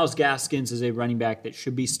 Myles Gaskins is a running back that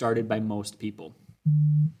should be started by most people.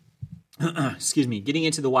 Excuse me. Getting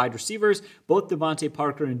into the wide receivers, both Devontae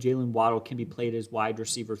Parker and Jalen Waddle can be played as wide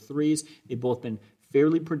receiver 3s. They've both been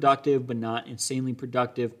fairly productive, but not insanely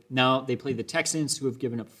productive. Now they play the Texans, who have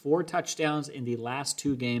given up 4 touchdowns in the last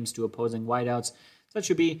 2 games to opposing wideouts. So that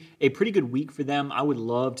should be a pretty good week for them. I would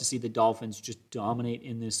love to see the Dolphins just dominate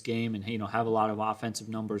in this game and have a lot of offensive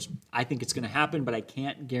numbers. I think it's going to happen, but I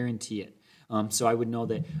can't guarantee it. So I would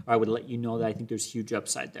let you know that I think there's huge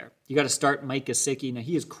upside there. You got to start Mike Gesicki. Now,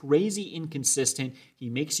 he is crazy inconsistent. He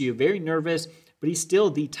makes you very nervous, but he's still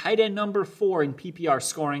the tight end number 4 in PPR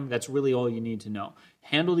scoring. That's really all you need to know.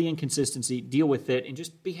 Handle the inconsistency, deal with it, and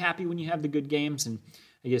just be happy when you have the good games, and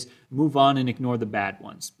I guess move on and ignore the bad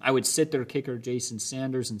ones. I would sit their kicker, Jason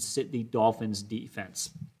Sanders, and sit the Dolphins defense.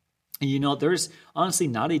 And there's honestly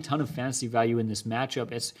not a ton of fantasy value in this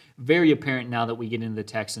matchup. It's very apparent now that we get into the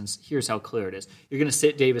Texans. Here's how clear it is. You're going to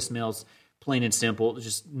sit Davis Mills, Plain and simple,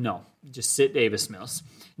 just sit Davis Mills.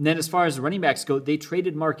 And then as far as the running backs go, they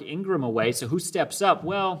traded Mark Ingram away. So who steps up?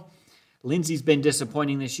 Well, Lindsey's been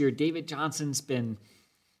disappointing this year. David Johnson's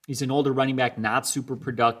he's an older running back, not super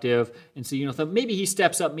productive. And so, thought maybe he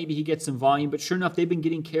steps up, maybe he gets some volume. But sure enough, they've been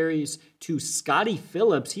getting carries to Scotty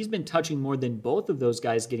Phillips. He's been touching more than both of those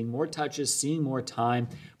guys, getting more touches, seeing more time.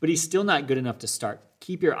 But he's still not good enough to start.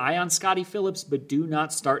 Keep your eye on Scotty Phillips, but do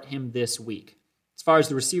not start him this week. As far as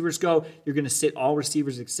the receivers go, you're going to sit all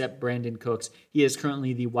receivers except Brandon Cooks. He is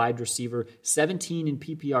currently the wide receiver, 17 in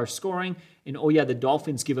PPR scoring. And the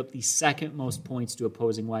Dolphins give up the second most points to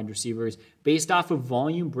opposing wide receivers. Based off of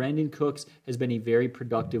volume, Brandon Cooks has been a very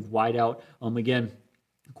productive wideout. Again,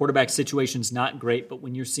 the quarterback situation's not great, but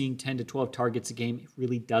when you're seeing 10 to 12 targets a game, it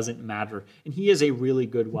really doesn't matter. And he is a really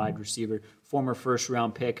good wide receiver, former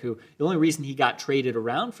first-round pick, who the only reason he got traded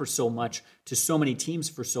around for so much to so many teams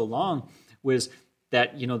for so long was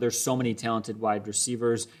that, there's so many talented wide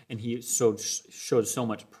receivers, and he showed so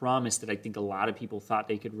much promise that I think a lot of people thought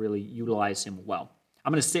they could really utilize him well.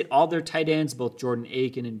 I'm going to sit all their tight ends, both Jordan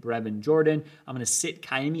Aiken and Brevin Jordan. I'm going to sit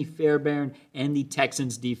Kaimi Fairbairn and the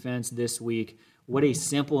Texans defense this week. What a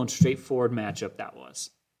simple and straightforward matchup that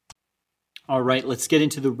was. All right, let's get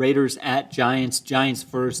into the Raiders at Giants. Giants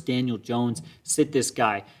first, Daniel Jones. Sit this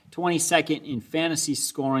guy. 22nd in fantasy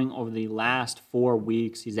scoring over the last 4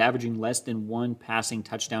 weeks. He's averaging less than 1 passing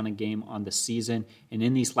touchdown a game on the season. And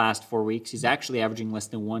in these last 4 weeks, he's actually averaging less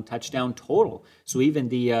than 1 touchdown total. So even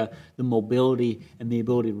the mobility and the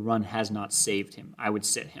ability to run has not saved him. I would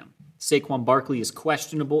sit him. Saquon Barkley is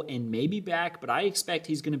questionable and maybe back, but I expect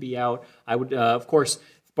he's going to be out. I would, of course,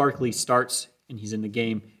 if Barkley starts and he's in the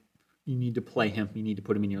game, you need to play him. You need to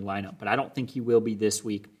put him in your lineup. But I don't think he will be this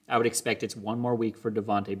week. I would expect it's one more week for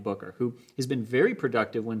Devontae Booker, who has been very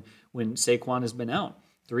productive when Saquon has been out.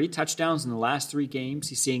 3 touchdowns in the last 3 games.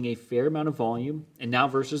 He's seeing a fair amount of volume. And now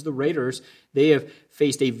versus the Raiders, they have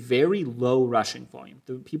faced a very low rushing volume.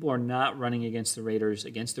 The people are not running against the Raiders.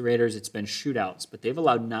 Against the Raiders, it's been shootouts. But they've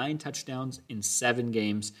allowed 9 touchdowns in 7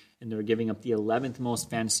 games, and they're giving up the 11th most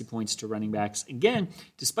fantasy points to running backs. Again,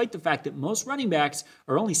 despite the fact that most running backs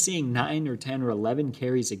are only seeing 9 or 10 or 11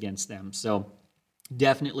 carries against them. So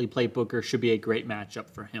definitely play Booker. Should be a great matchup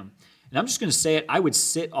for him. And I'm just going to say it, I would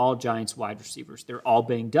sit all Giants wide receivers. They're all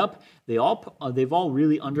banged up. They've all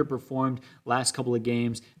really underperformed last couple of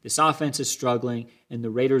games. This offense is struggling, and the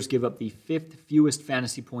Raiders give up the 5th fewest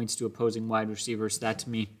fantasy points to opposing wide receivers. That, to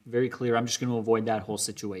me, very clear. I'm just going to avoid that whole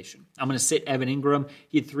situation. I'm going to sit Evan Ingram.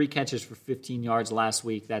 He had 3 catches for 15 yards last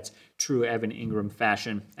week. That's true Evan Ingram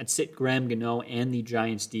fashion. I'd sit Graham Gano and the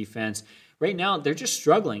Giants defense. Right now, they're just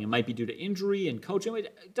struggling. It might be due to injury and coaching.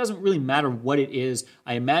 It doesn't really matter what it is.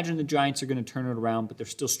 I imagine the Giants are going to turn it around, but they're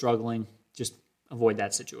still struggling. Just avoid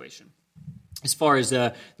that situation. As far as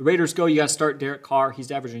the Raiders go, you got to start Derek Carr. He's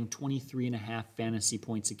averaging 23.5 fantasy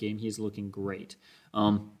points a game. He is looking great.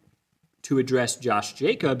 To address Josh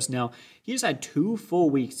Jacobs, now, he has had 2 full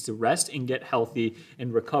weeks to rest and get healthy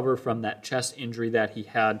and recover from that chest injury that he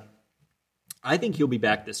had. I think he'll be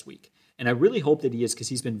back this week. And I really hope that he is because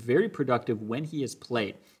he's been very productive when he has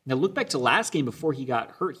played. Now, look back to last game before he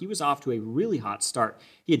got hurt. He was off to a really hot start.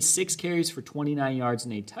 He had 6 carries for 29 yards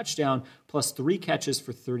and a touchdown, plus 3 catches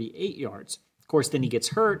for 38 yards. Of course, then he gets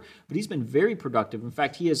hurt, but he's been very productive. In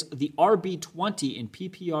fact, he is the RB20 in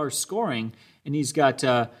PPR scoring, and he's got...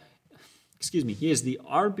 he is the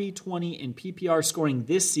RB20 in PPR scoring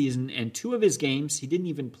this season, and 2 of his games, he didn't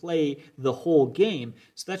even play the whole game.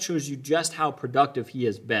 So that shows you just how productive he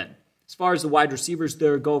has been. As far as the wide receivers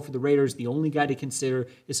there go for the Raiders, the only guy to consider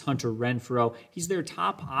is Hunter Renfrow. He's their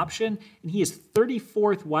top option, and he is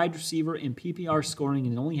 34th wide receiver in PPR scoring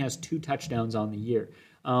and only has 2 touchdowns on the year.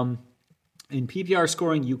 In PPR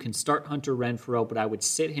scoring, you can start Hunter Renfrow, but I would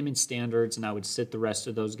sit him in standards, and I would sit the rest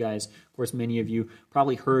of those guys. Of course, many of you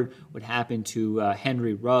probably heard what happened to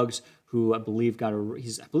Henry Ruggs, who I believe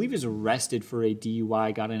is arrested for a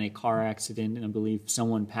DUI, got in a car accident, and I believe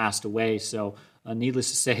someone passed away. So needless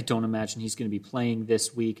to say, I don't imagine he's going to be playing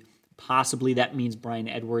this week. Possibly that means Bryan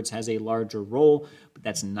Edwards has a larger role, but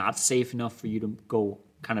that's not safe enough for you to go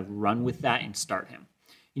kind of run with that and start him.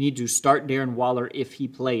 You need to start Darren Waller if he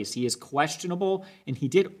plays. He is questionable, and he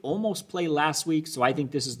did almost play last week, so I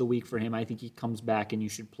think this is the week for him. I think he comes back, and you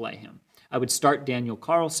should play him. I would start Daniel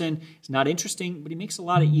Carlson. He's not interesting, but he makes a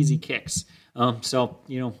lot of easy kicks.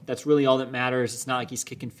 That's really all that matters. It's not like he's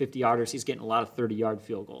kicking 50-yarders. He's getting a lot of 30-yard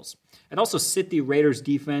field goals. I'd also sit the Raiders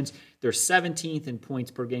defense. They're 17th in points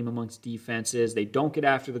per game amongst defenses. They don't get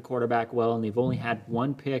after the quarterback well, and they've only had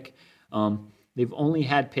 1 pick. They've only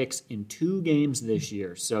had picks in 2 games this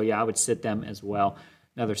year. So, yeah, I would sit them as well.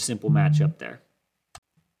 Another simple matchup there.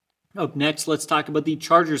 Up next, let's talk about the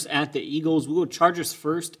Chargers at the Eagles. We'll go Chargers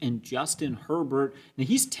first, and Justin Herbert. Now,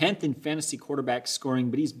 he's 10th in fantasy quarterback scoring,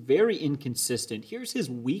 but he's very inconsistent. Here's his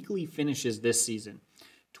weekly finishes this season: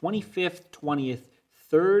 25th, 20th,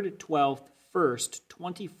 3rd, 12th, 1st,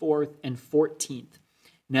 24th, and 14th.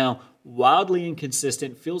 Now, wildly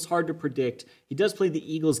inconsistent, feels hard to predict. He does play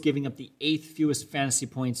the Eagles, giving up the 8th fewest fantasy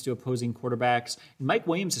points to opposing quarterbacks. And Mike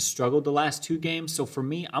Williams has struggled the last 2 games, so for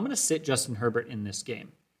me, I'm going to sit Justin Herbert in this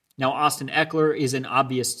game. Now, Austin Eckler is an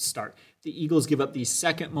obvious start. The Eagles give up the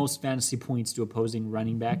 2nd most fantasy points to opposing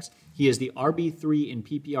running backs. He is the RB3 in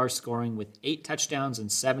PPR scoring with 8 touchdowns in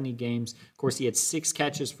 70 games. Of course, he had 6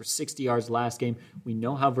 catches for 60 yards last game. We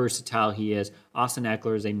know how versatile he is. Austin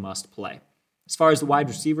Eckler is a must play. As far as the wide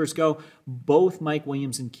receivers go, both Mike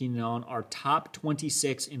Williams and Keenan Allen are top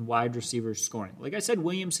 26 in wide receivers scoring. Like I said,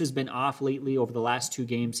 Williams has been off lately. Over the last 2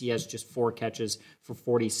 games, he has just 4 catches for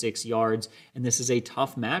 46 yards. And this is a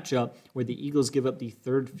tough matchup where the Eagles give up the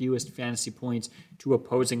 3rd fewest fantasy points to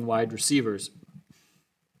opposing wide receivers.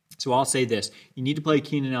 So I'll say this: you need to play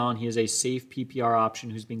Keenan Allen. He is a safe PPR option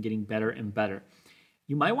who's been getting better and better.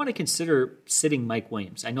 You might want to consider sitting Mike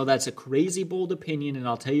Williams. I know that's a crazy bold opinion, and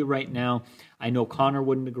I'll tell you right now, I know Connor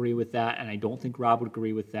wouldn't agree with that, and I don't think Rob would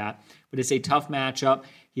agree with that. But it's a tough matchup.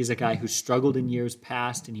 He's a guy who struggled in years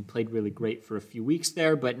past, and he played really great for a few weeks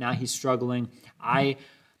there, but now he's struggling. I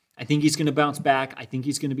think he's going to bounce back. I think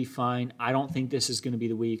he's going to be fine. I don't think this is going to be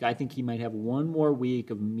the week. I think he might have one more week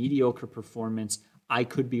of mediocre performance. I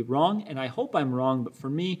could be wrong, and I hope I'm wrong, but for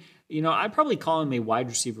me, I'd probably call him a wide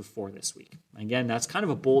receiver 4 this week. Again, that's kind of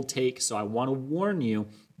a bold take, so I want to warn you,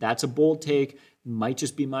 that's a bold take. Might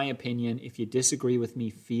just be my opinion. If you disagree with me,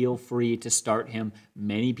 feel free to start him.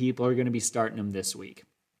 Many people are going to be starting him this week.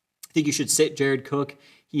 I think you should sit Jared Cook.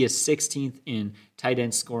 He is 16th in tight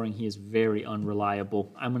end scoring. He is very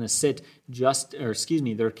unreliable. I'm going to sit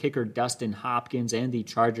their kicker Dustin Hopkins and the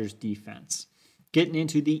Chargers defense. Getting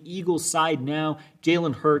into the Eagles side now,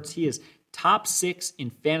 Jalen Hurts. He is top 6 in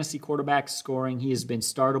fantasy quarterback scoring. He has been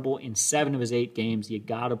startable in 7 of his 8 games. You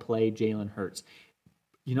got to play Jalen Hurts.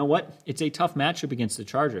 You know what? It's a tough matchup against the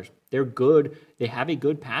Chargers. They're good. They have a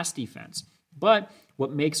good pass defense. But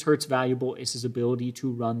what makes Hurts valuable is his ability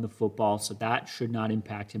to run the football, so that should not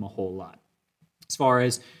impact him a whole lot. As far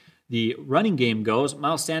as the running game goes,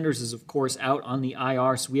 Miles Sanders is, of course, out on the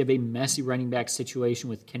IR, so we have a messy running back situation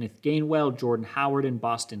with Kenneth Gainwell, Jordan Howard, and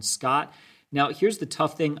Boston Scott. Now, here's the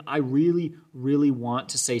tough thing. I really, really want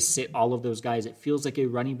to say sit all of those guys. It feels like a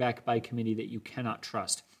running back by committee that you cannot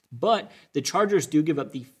trust. But the Chargers do give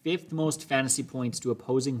up the 5th most fantasy points to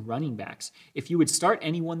opposing running backs. If you would start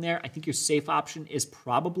anyone there, I think your safe option is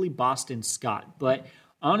probably Boston Scott. But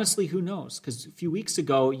honestly, who knows? Because a few weeks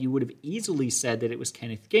ago, you would have easily said that it was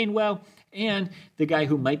Kenneth Gainwell, and the guy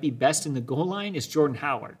who might be best in the goal line is Jordan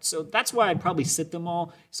Howard. So that's why I'd probably sit them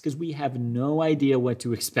all, is because we have no idea what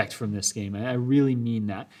to expect from this game. And I really mean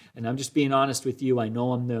that. And I'm just being honest with you. I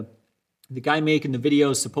know I'm the guy making the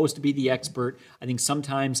video is supposed to be the expert. I think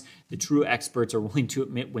sometimes the true experts are willing to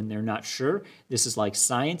admit when they're not sure. This is like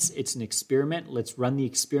science. It's an experiment. Let's run the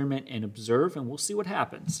experiment and observe, and we'll see what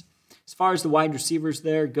happens. As far as the wide receivers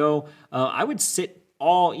there go, I would sit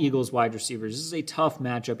all Eagles wide receivers. This is a tough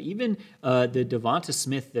matchup. Even the Devonta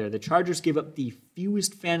Smith there, the Chargers give up the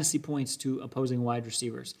fewest fantasy points to opposing wide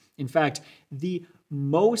receivers. In fact, the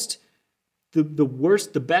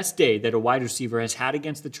best day that a wide receiver has had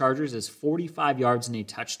against the Chargers is 45 yards and a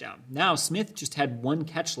touchdown. Now, Smith just had 1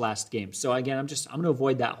 catch last game. So again, I'm going to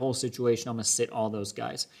avoid that whole situation. I'm going to sit all those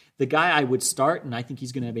guys. The guy I would start, and I think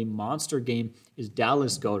he's going to have a monster game, is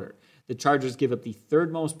Dallas Goedert. The Chargers give up the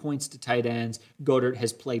 3rd most points to tight ends. Goedert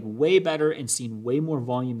has played way better and seen way more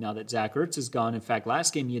volume now that Zach Ertz is gone. In fact,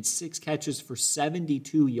 last game he had 6 catches for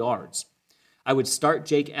 72 yards. I would start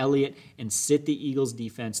Jake Elliott and sit the Eagles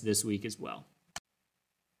defense this week as well.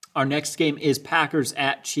 Our next game is Packers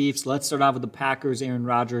at Chiefs. Let's start off with the Packers. Aaron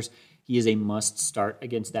Rodgers, he is a must start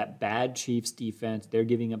against that bad Chiefs defense. They're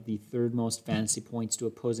giving up the 3rd most fantasy points to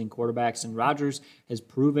opposing quarterbacks, and Rodgers has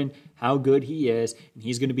proven how good he is, and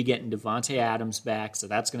he's going to be getting Devontae Adams back, so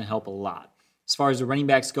that's going to help a lot. As far as the running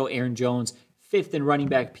backs go, Aaron Jones, 5th in running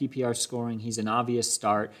back PPR scoring. He's an obvious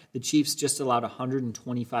start. The Chiefs just allowed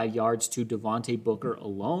 125 yards to Devontae Booker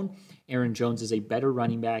alone. Aaron Jones is a better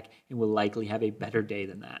running back and will likely have a better day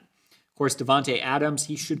than that. Of course, Devontae Adams,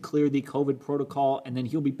 he should clear the COVID protocol, and then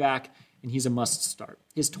he'll be back, and he's a must start.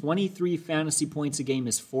 His 23 fantasy points a game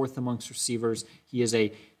is 4th amongst receivers. He is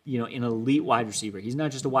an elite wide receiver. He's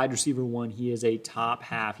not just a wide receiver 1. He is a top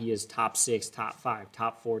half. He is top 6, top 5,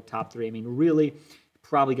 top 4, top 3. I mean, really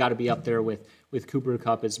probably got to be up there with Cooper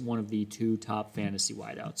Kupp as one of the 2 top fantasy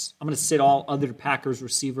wideouts. I'm going to sit all other Packers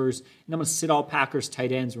receivers, and I'm going to sit all Packers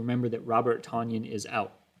tight ends. Remember that Robert Tonyan is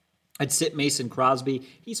out. I'd sit Mason Crosby.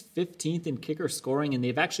 He's 15th in kicker scoring, and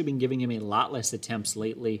they've actually been giving him a lot less attempts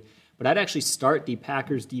lately. But I'd actually start the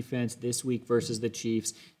Packers defense this week versus the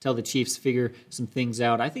Chiefs, till the Chiefs figure some things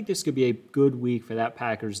out. I think this could be a good week for that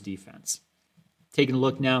Packers defense. Taking a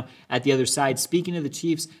look now at the other side. Speaking of the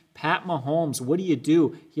Chiefs, Pat Mahomes, what do you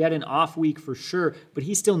do? He had an off week for sure, but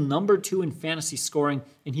he's still number 2 in fantasy scoring,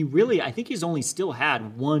 and I think he's only still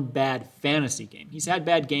had one bad fantasy game. He's had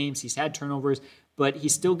bad games, he's had turnovers, but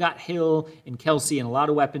he's still got Hill and Kelsey and a lot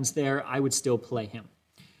of weapons there. I would still play him.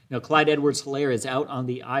 Now, Clyde Edwards-Helaire is out on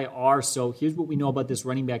the IR, so here's what we know about this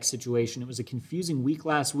running back situation. It was a confusing week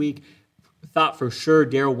last week. Thought for sure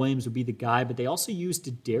Darrell Williams would be the guy, but they also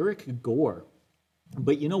used Derek Gore.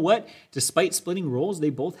 But you know what? Despite splitting roles, they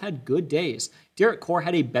both had good days. Derek Gore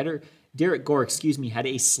had a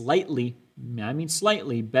slightly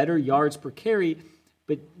better yards per carry,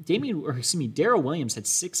 but Darrell Williams had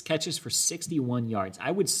 6 catches for 61 yards.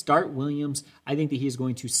 I would start Williams. I think that he is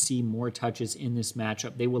going to see more touches in this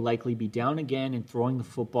matchup. They will likely be down again and throwing the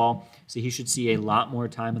football, so he should see a lot more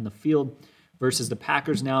time in the field. Versus the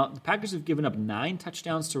Packers now. The Packers have given up 9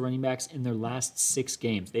 touchdowns to running backs in their last 6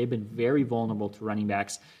 games. They've been very vulnerable to running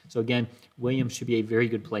backs. So again, Williams should be a very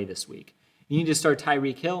good play this week. You need to start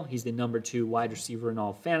Tyreek Hill. He's the number 2 wide receiver in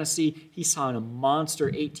all fantasy. He saw a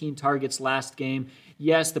monster 18 targets last game.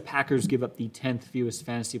 Yes, the Packers give up the 10th fewest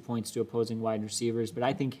fantasy points to opposing wide receivers, but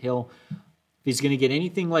I think Hill, if he's going to get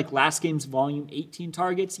anything like last game's volume, 18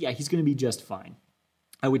 targets, he's going to be just fine.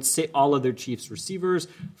 I would sit all other Chiefs receivers.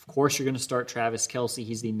 Of course, you're going to start Travis Kelce.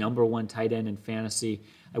 He's the number 1 tight end in fantasy.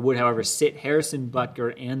 I would, however, sit Harrison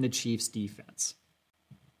Butker and the Chiefs defense.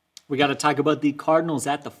 We got to talk about the Cardinals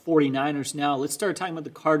at the 49ers now. Let's start talking about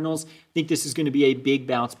the Cardinals. I think this is going to be a big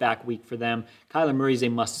bounce back week for them. Kyler Murray is a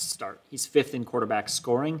must start. He's 5th in quarterback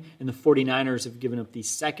scoring, and the 49ers have given up the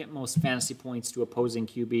 2nd most fantasy points to opposing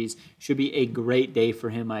QBs. Should be a great day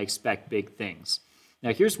for him. I expect big things.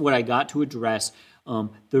 Now, here's what I got to address.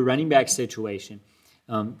 The running back situation.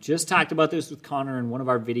 Just talked about this with Connor in one of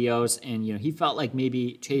our videos, and he felt like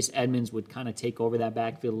maybe Chase Edmonds would kind of take over that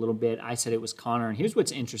backfield a little bit. I said it was Connor, and here's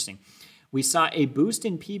what's interesting. We saw a boost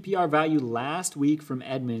in PPR value last week from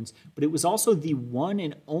Edmonds, but it was also the one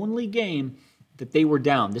and only game that they were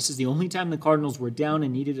down. This is the only time the Cardinals were down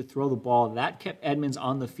and needed to throw the ball. That kept Edmonds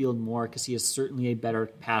on the field more because he is certainly a better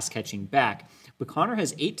pass-catching back. But Connor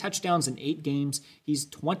has 8 touchdowns in 8 games. He's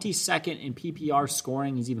 22nd in PPR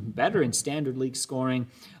scoring. He's even better in standard league scoring.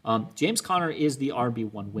 James Conner is the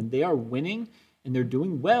RB1. When they are winning and they're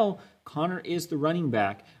doing well, Connor is the running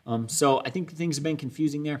back. So I think things have been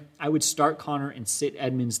confusing there. I would start Connor and sit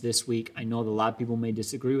Edmonds this week. I know that a lot of people may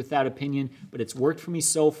disagree with that opinion, but it's worked for me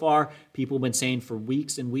so far. People have been saying for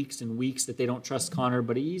weeks and weeks and weeks that they don't trust Connor,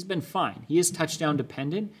 but he's been fine. He is touchdown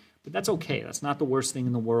dependent, but that's okay. That's not the worst thing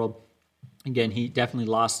in the world. Again, he definitely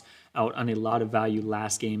lost out on a lot of value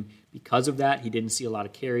last game because of that. He didn't see a lot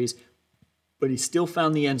of carries, but he still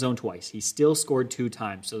found the end zone twice. He still scored 2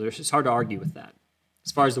 times, so it's hard to argue with that.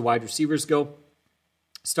 As far as the wide receivers go,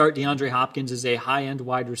 start DeAndre Hopkins as a high-end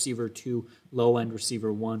wide receiver 2, low-end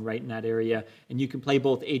receiver 1, right in that area, and you can play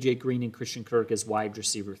both A.J. Green and Christian Kirk as wide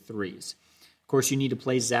receiver 3s. Of course, you need to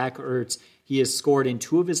play Zach Ertz. He has scored in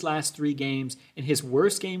 2 of his last 3 games. In his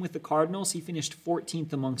worst game with the Cardinals, he finished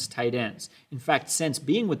 14th amongst tight ends. In fact, since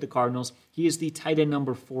being with the Cardinals, he is the tight end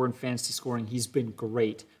number 4 in fantasy scoring. He's been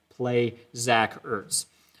great. Play Zach Ertz.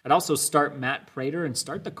 I'd also start Matt Prater and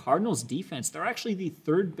start the Cardinals defense. They're actually the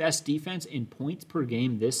 3rd best defense in points per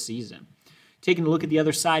game this season. Taking a look at the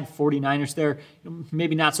other side, 49ers there,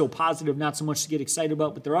 maybe not so positive, not so much to get excited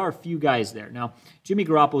about, but there are a few guys there. Now, Jimmy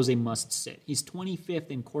Garoppolo is a must-sit. He's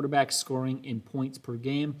 25th in quarterback scoring in points per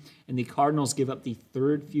game, and the Cardinals give up the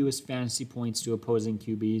 3rd fewest fantasy points to opposing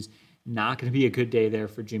QBs. Not going to be a good day there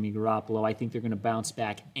for Jimmy Garoppolo. I think they're going to bounce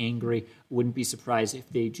back angry. Wouldn't be surprised if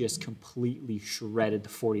they just completely shredded the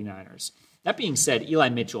 49ers. That being said, Eli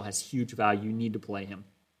Mitchell has huge value. You need to play him.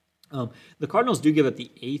 The Cardinals do give up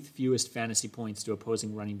the 8th fewest fantasy points to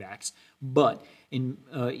opposing running backs, but in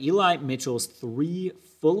Eli Mitchell's 3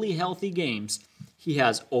 fully healthy games, he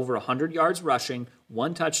has over 100 yards rushing,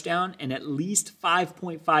 1 touchdown, and at least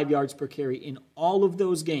 5.5 yards per carry in all of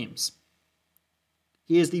those games.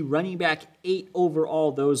 He is the running back 8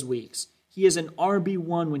 overall those weeks. He is an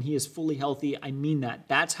RB1 when he is fully healthy. I mean that.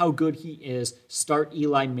 That's how good he is. Start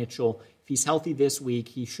Eli Mitchell. If he's healthy this week,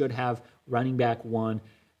 he should have running back 1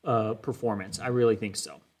 performance. I really think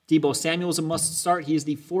so. Deebo Samuel's a must start. He is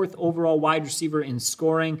the 4th overall wide receiver in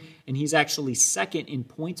scoring, and he's actually 2nd in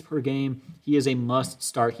points per game. He is a must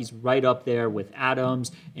start. He's right up there with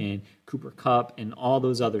Adams and Cooper Kupp and all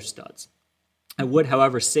those other studs. I would,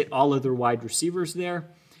 however, sit all other wide receivers there.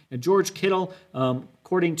 Now, George Kittle,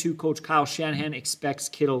 according to Coach Kyle Shanahan, expects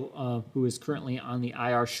Kittle, who is currently on the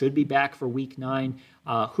IR, should be back for Week 9.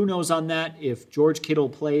 Who knows on that? If George Kittle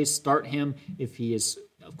plays, start him. If he is,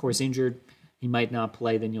 of course, injured, he might not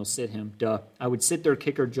play, then you'll sit him. I would sit their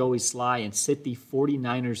kicker, Joey Sly, and sit the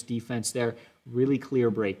 49ers defense there. Really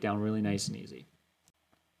clear breakdown, really nice and easy.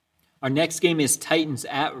 Our next game is Titans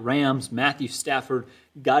at Rams. Matthew Stafford,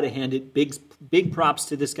 got to hand it. Big props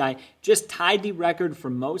to this guy. Just tied the record for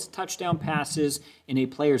most touchdown passes in a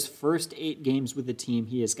player's first 8 games with the team.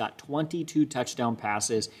 He has got 22 touchdown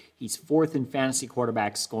passes. He's 4th in fantasy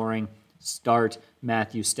quarterback scoring. Start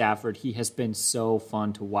Matthew Stafford. He has been so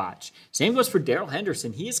fun to watch. Same goes for Darrell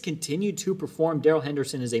Henderson. He has continued to perform. Darrell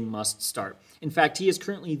Henderson is a must start. In fact, he is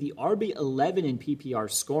currently the RB11 in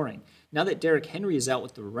PPR scoring. Now that Derrick Henry is out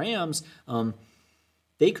with the Rams,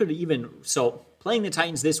 they could even, so playing the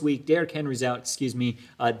Titans this week, Derrick Henry's out,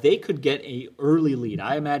 they could get an early lead.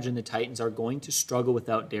 I imagine the Titans are going to struggle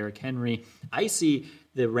without Derrick Henry. I see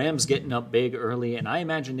the Rams getting up big early, and I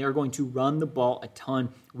imagine they're going to run the ball a ton.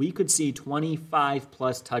 We could see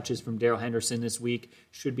 25-plus touches from Darrell Henderson this week.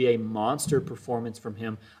 Should be a monster performance from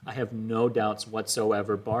him. I have no doubts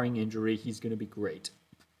whatsoever. Barring injury, he's going to be great.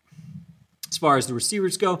 As far as the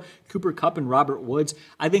receivers go, Cooper Kupp and Robert Woods,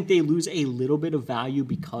 I think they lose a little bit of value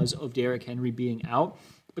because of Derrick Henry being out.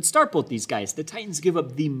 But start both these guys. The Titans give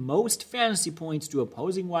up the most fantasy points to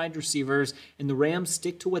opposing wide receivers, and the Rams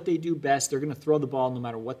stick to what they do best. They're going to throw the ball no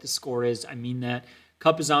matter what the score is. I mean that.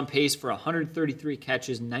 Kupp is on pace for 133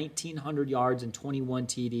 catches, 1,900 yards, and 21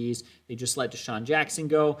 TDs. They just let Deshaun Jackson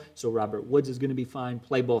go, so Robert Woods is going to be fine.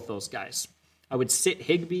 Play both those guys. I would sit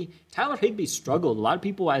Higbee. Tyler Higbee struggled. A lot of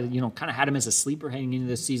people, kind of had him as a sleeper heading into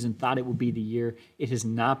this season, thought it would be the year. It has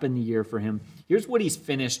not been the year for him. Here's what he's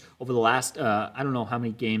finished over the last, I don't know how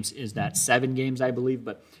many games is that, 7 games, I believe,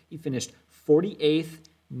 but he finished 48th,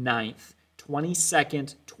 9th,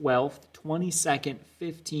 22nd, 12th, 22nd,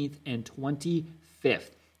 15th, and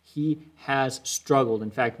 25th. He has struggled.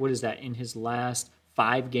 In fact, what is that? In his last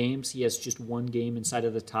 5 games, he has just 1 game inside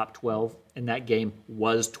of the top 12, and that game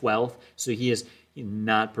was 12th, so he has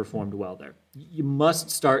not performed well there. You must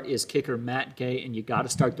start is kicker Matt Gay, and you got to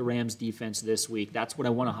start the Rams defense this week. That's what I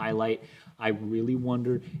want to highlight. I really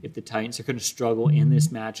wonder if the Titans are going to struggle in this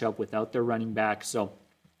matchup without their running back, so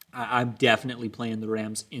I'm definitely playing the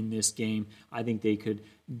Rams in this game. I think they could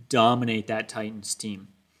dominate that Titans team.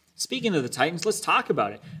 Speaking of the Titans, let's talk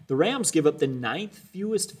about it. The Rams give up the 9th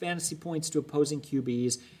fewest fantasy points to opposing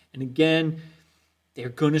QBs. And again, they're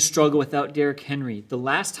going to struggle without Derrick Henry. The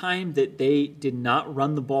last time that they did not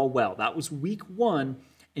run the ball well, that was Week 1,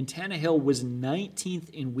 and Tannehill was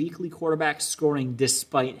 19th in weekly quarterback scoring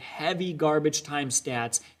despite heavy garbage time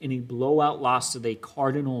stats in a blowout loss to the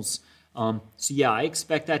Cardinals. I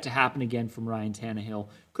expect that to happen again from Ryan Tannehill.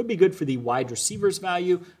 Could be good for the wide receivers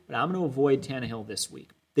value, but I'm going to avoid Tannehill this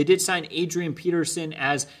week. They did sign Adrian Peterson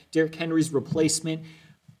as Derrick Henry's replacement.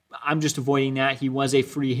 I'm just avoiding that. He was a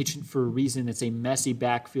free agent for a reason. It's a messy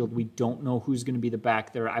backfield. We don't know who's going to be the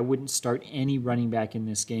back there. I wouldn't start any running back in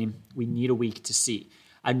this game. We need a week to see.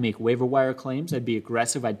 I'd make waiver wire claims. I'd be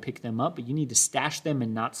aggressive. I'd pick them up, but you need to stash them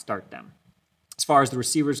and not start them. As far as the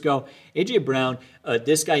receivers go, A.J. Brown,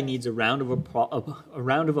 this guy needs a round of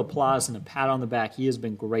applause and a pat on the back. He has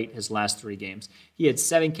been great his last 3 games. He had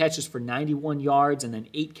 7 catches for 91 yards and then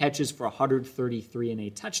 8 catches for 133 and a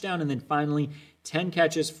touchdown. And then finally, 10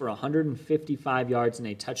 catches for 155 yards and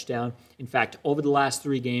a touchdown. In fact, over the last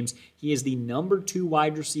 3 games, he is the number 2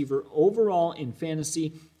 wide receiver overall in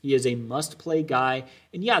fantasy. He is a must-play guy.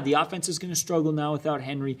 And the offense is going to struggle now without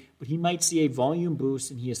Henry, but he might see a volume boost,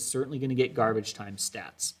 and he is certainly going to get garbage time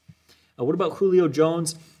stats. What about Julio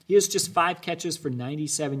Jones? He has just 5 catches for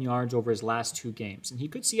 97 yards over his last 2 games. And he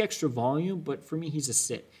could see extra volume, but for me, he's a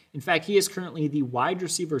sit. In fact, he is currently the wide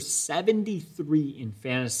receiver 73 in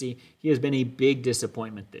fantasy. He has been a big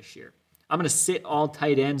disappointment this year. I'm going to sit all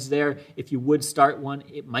tight ends there. If you would start one,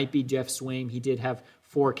 it might be Jeff Swaim. He did have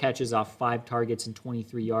 4 catches off 5 targets and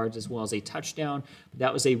 23 yards, as well as a touchdown.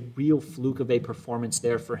 That was a real fluke of a performance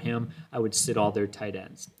there for him. I would sit all their tight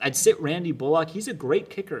ends. I'd sit Randy Bullock. He's a great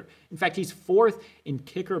kicker. In fact, he's 4th in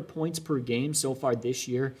kicker points per game so far this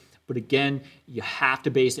year. But again, you have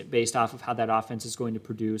to base it based off of how that offense is going to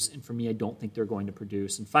produce. And for me, I don't think they're going to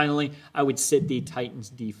produce. And finally, I would sit the Titans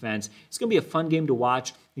defense. It's going to be a fun game to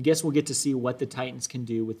watch. I guess we'll get to see what the Titans can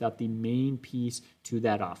do without the main piece to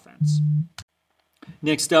that offense.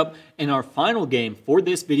 Next up, in our final game for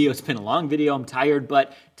this video, it's been a long video, I'm tired,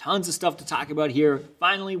 but tons of stuff to talk about here.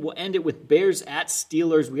 Finally, we'll end it with Bears at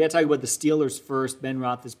Steelers. We got to talk about the Steelers first. Ben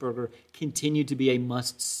Roethlisberger continued to be a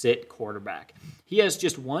must-sit quarterback. He has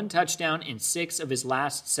just 1 touchdown in 6 of his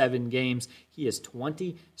last 7 games. He is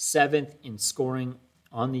 27th in scoring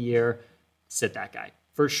on the year. Sit that guy.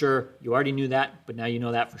 For sure. You already knew that, but now you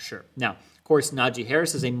know that for sure. Now, of course, Najee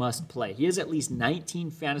Harris is a must-play. He has at least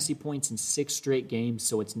 19 fantasy points in 6 straight games,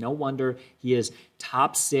 so it's no wonder he is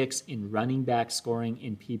top 6 in running back scoring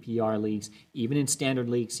in PPR leagues. Even in standard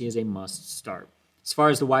leagues, he is a must-start. As far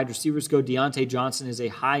as the wide receivers go, Deontay Johnson is a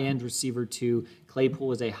high-end receiver 2.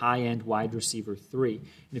 Claypool is a high-end wide receiver 3.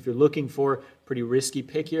 And if you're looking for a pretty risky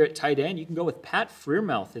pick here at tight end, you can go with Pat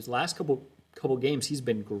Freiermuth. His last couple games, he's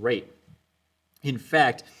been great. In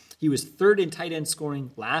fact, he was 3rd in tight end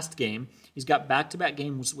scoring last game. He's got back-to-back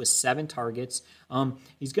games with 7 targets.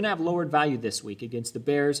 He's going to have lowered value this week against the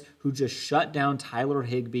Bears, who just shut down Tyler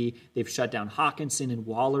Higbee. They've shut down Hawkinson and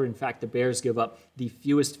Waller. In fact, the Bears give up the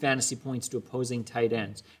fewest fantasy points to opposing tight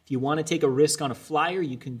ends. If you want to take a risk on a flyer,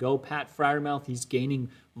 you can go Pat Freiermuth. He's gaining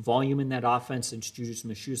volume in that offense since Juju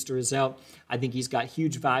Smith-Schuster is out. I think he's got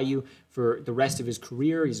huge value for the rest of his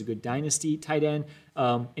career. He's a good dynasty tight end,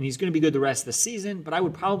 and he's going to be good the rest of the season, but I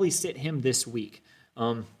would probably sit him this week.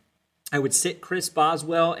 I would sit Chris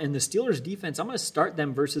Boswell, and the Steelers defense, I'm going to start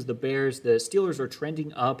them versus the Bears. The Steelers are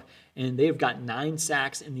trending up, and they've got 9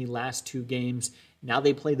 sacks in the last 2 games. Now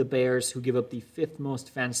they play the Bears, who give up the 5th most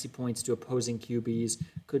fantasy points to opposing QBs.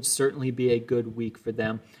 Could certainly be a good week for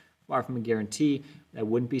them. Far from a guarantee. I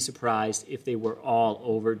wouldn't be surprised if they were all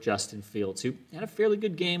over Justin Fields, who had a fairly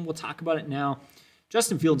good game. We'll talk about it now.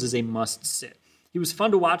 Justin Fields is a must-sit. He was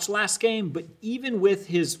fun to watch last game, but even with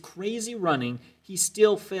his crazy running, he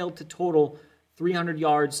still failed to total 300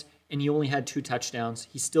 yards, and he only had 2 touchdowns.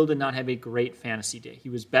 He still did not have a great fantasy day. He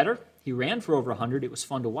was better. He ran for over 100. It was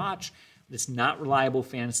fun to watch, but it's not reliable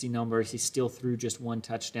fantasy numbers. He still threw just 1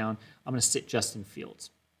 touchdown. I'm going to sit Justin Fields.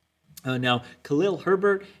 Now, Khalil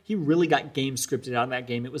Herbert, he really got game scripted out of that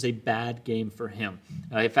game. It was a bad game for him.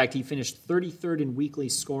 In fact, he finished 33rd in weekly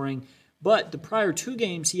scoring, but the prior 2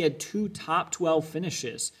 games, he had 2 top 12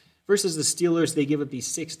 finishes. Versus the Steelers, they give up the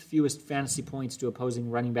 6th fewest fantasy points to opposing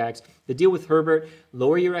running backs. The deal with Herbert,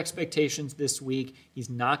 lower your expectations this week. He's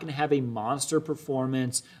not going to have a monster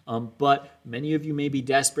performance, but many of you may be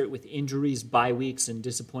desperate with injuries, bye weeks, and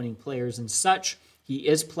disappointing players and such. He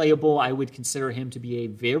is playable. I would consider him to be a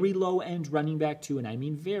very low-end running back too, and I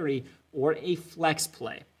mean very, or a flex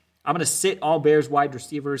play. I'm going to sit all Bears wide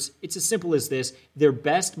receivers. It's as simple as this. Their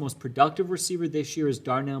best, most productive receiver this year is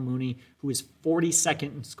Darnell Mooney, who is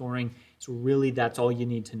 42nd in scoring. So really, that's all you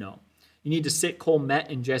need to know. You need to sit Cole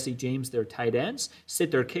Kmet and Jesse James, their tight ends.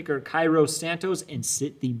 Sit their kicker, Cairo Santos, and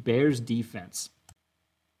sit the Bears defense.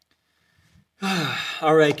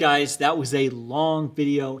 All right, guys, that was a long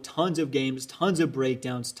video, tons of games, tons of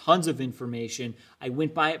breakdowns, tons of information. I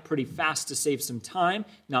went by it pretty fast to save some time,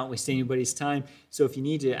 not waste anybody's time. So if you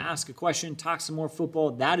need to ask a question, talk some more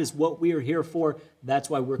football, that is what we are here for.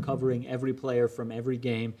 That's why we're covering every player from every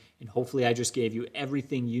game. And hopefully I just gave you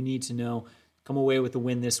everything you need to know. Come away with a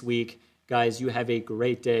win this week. Guys, you have a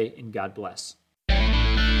great day, and God bless.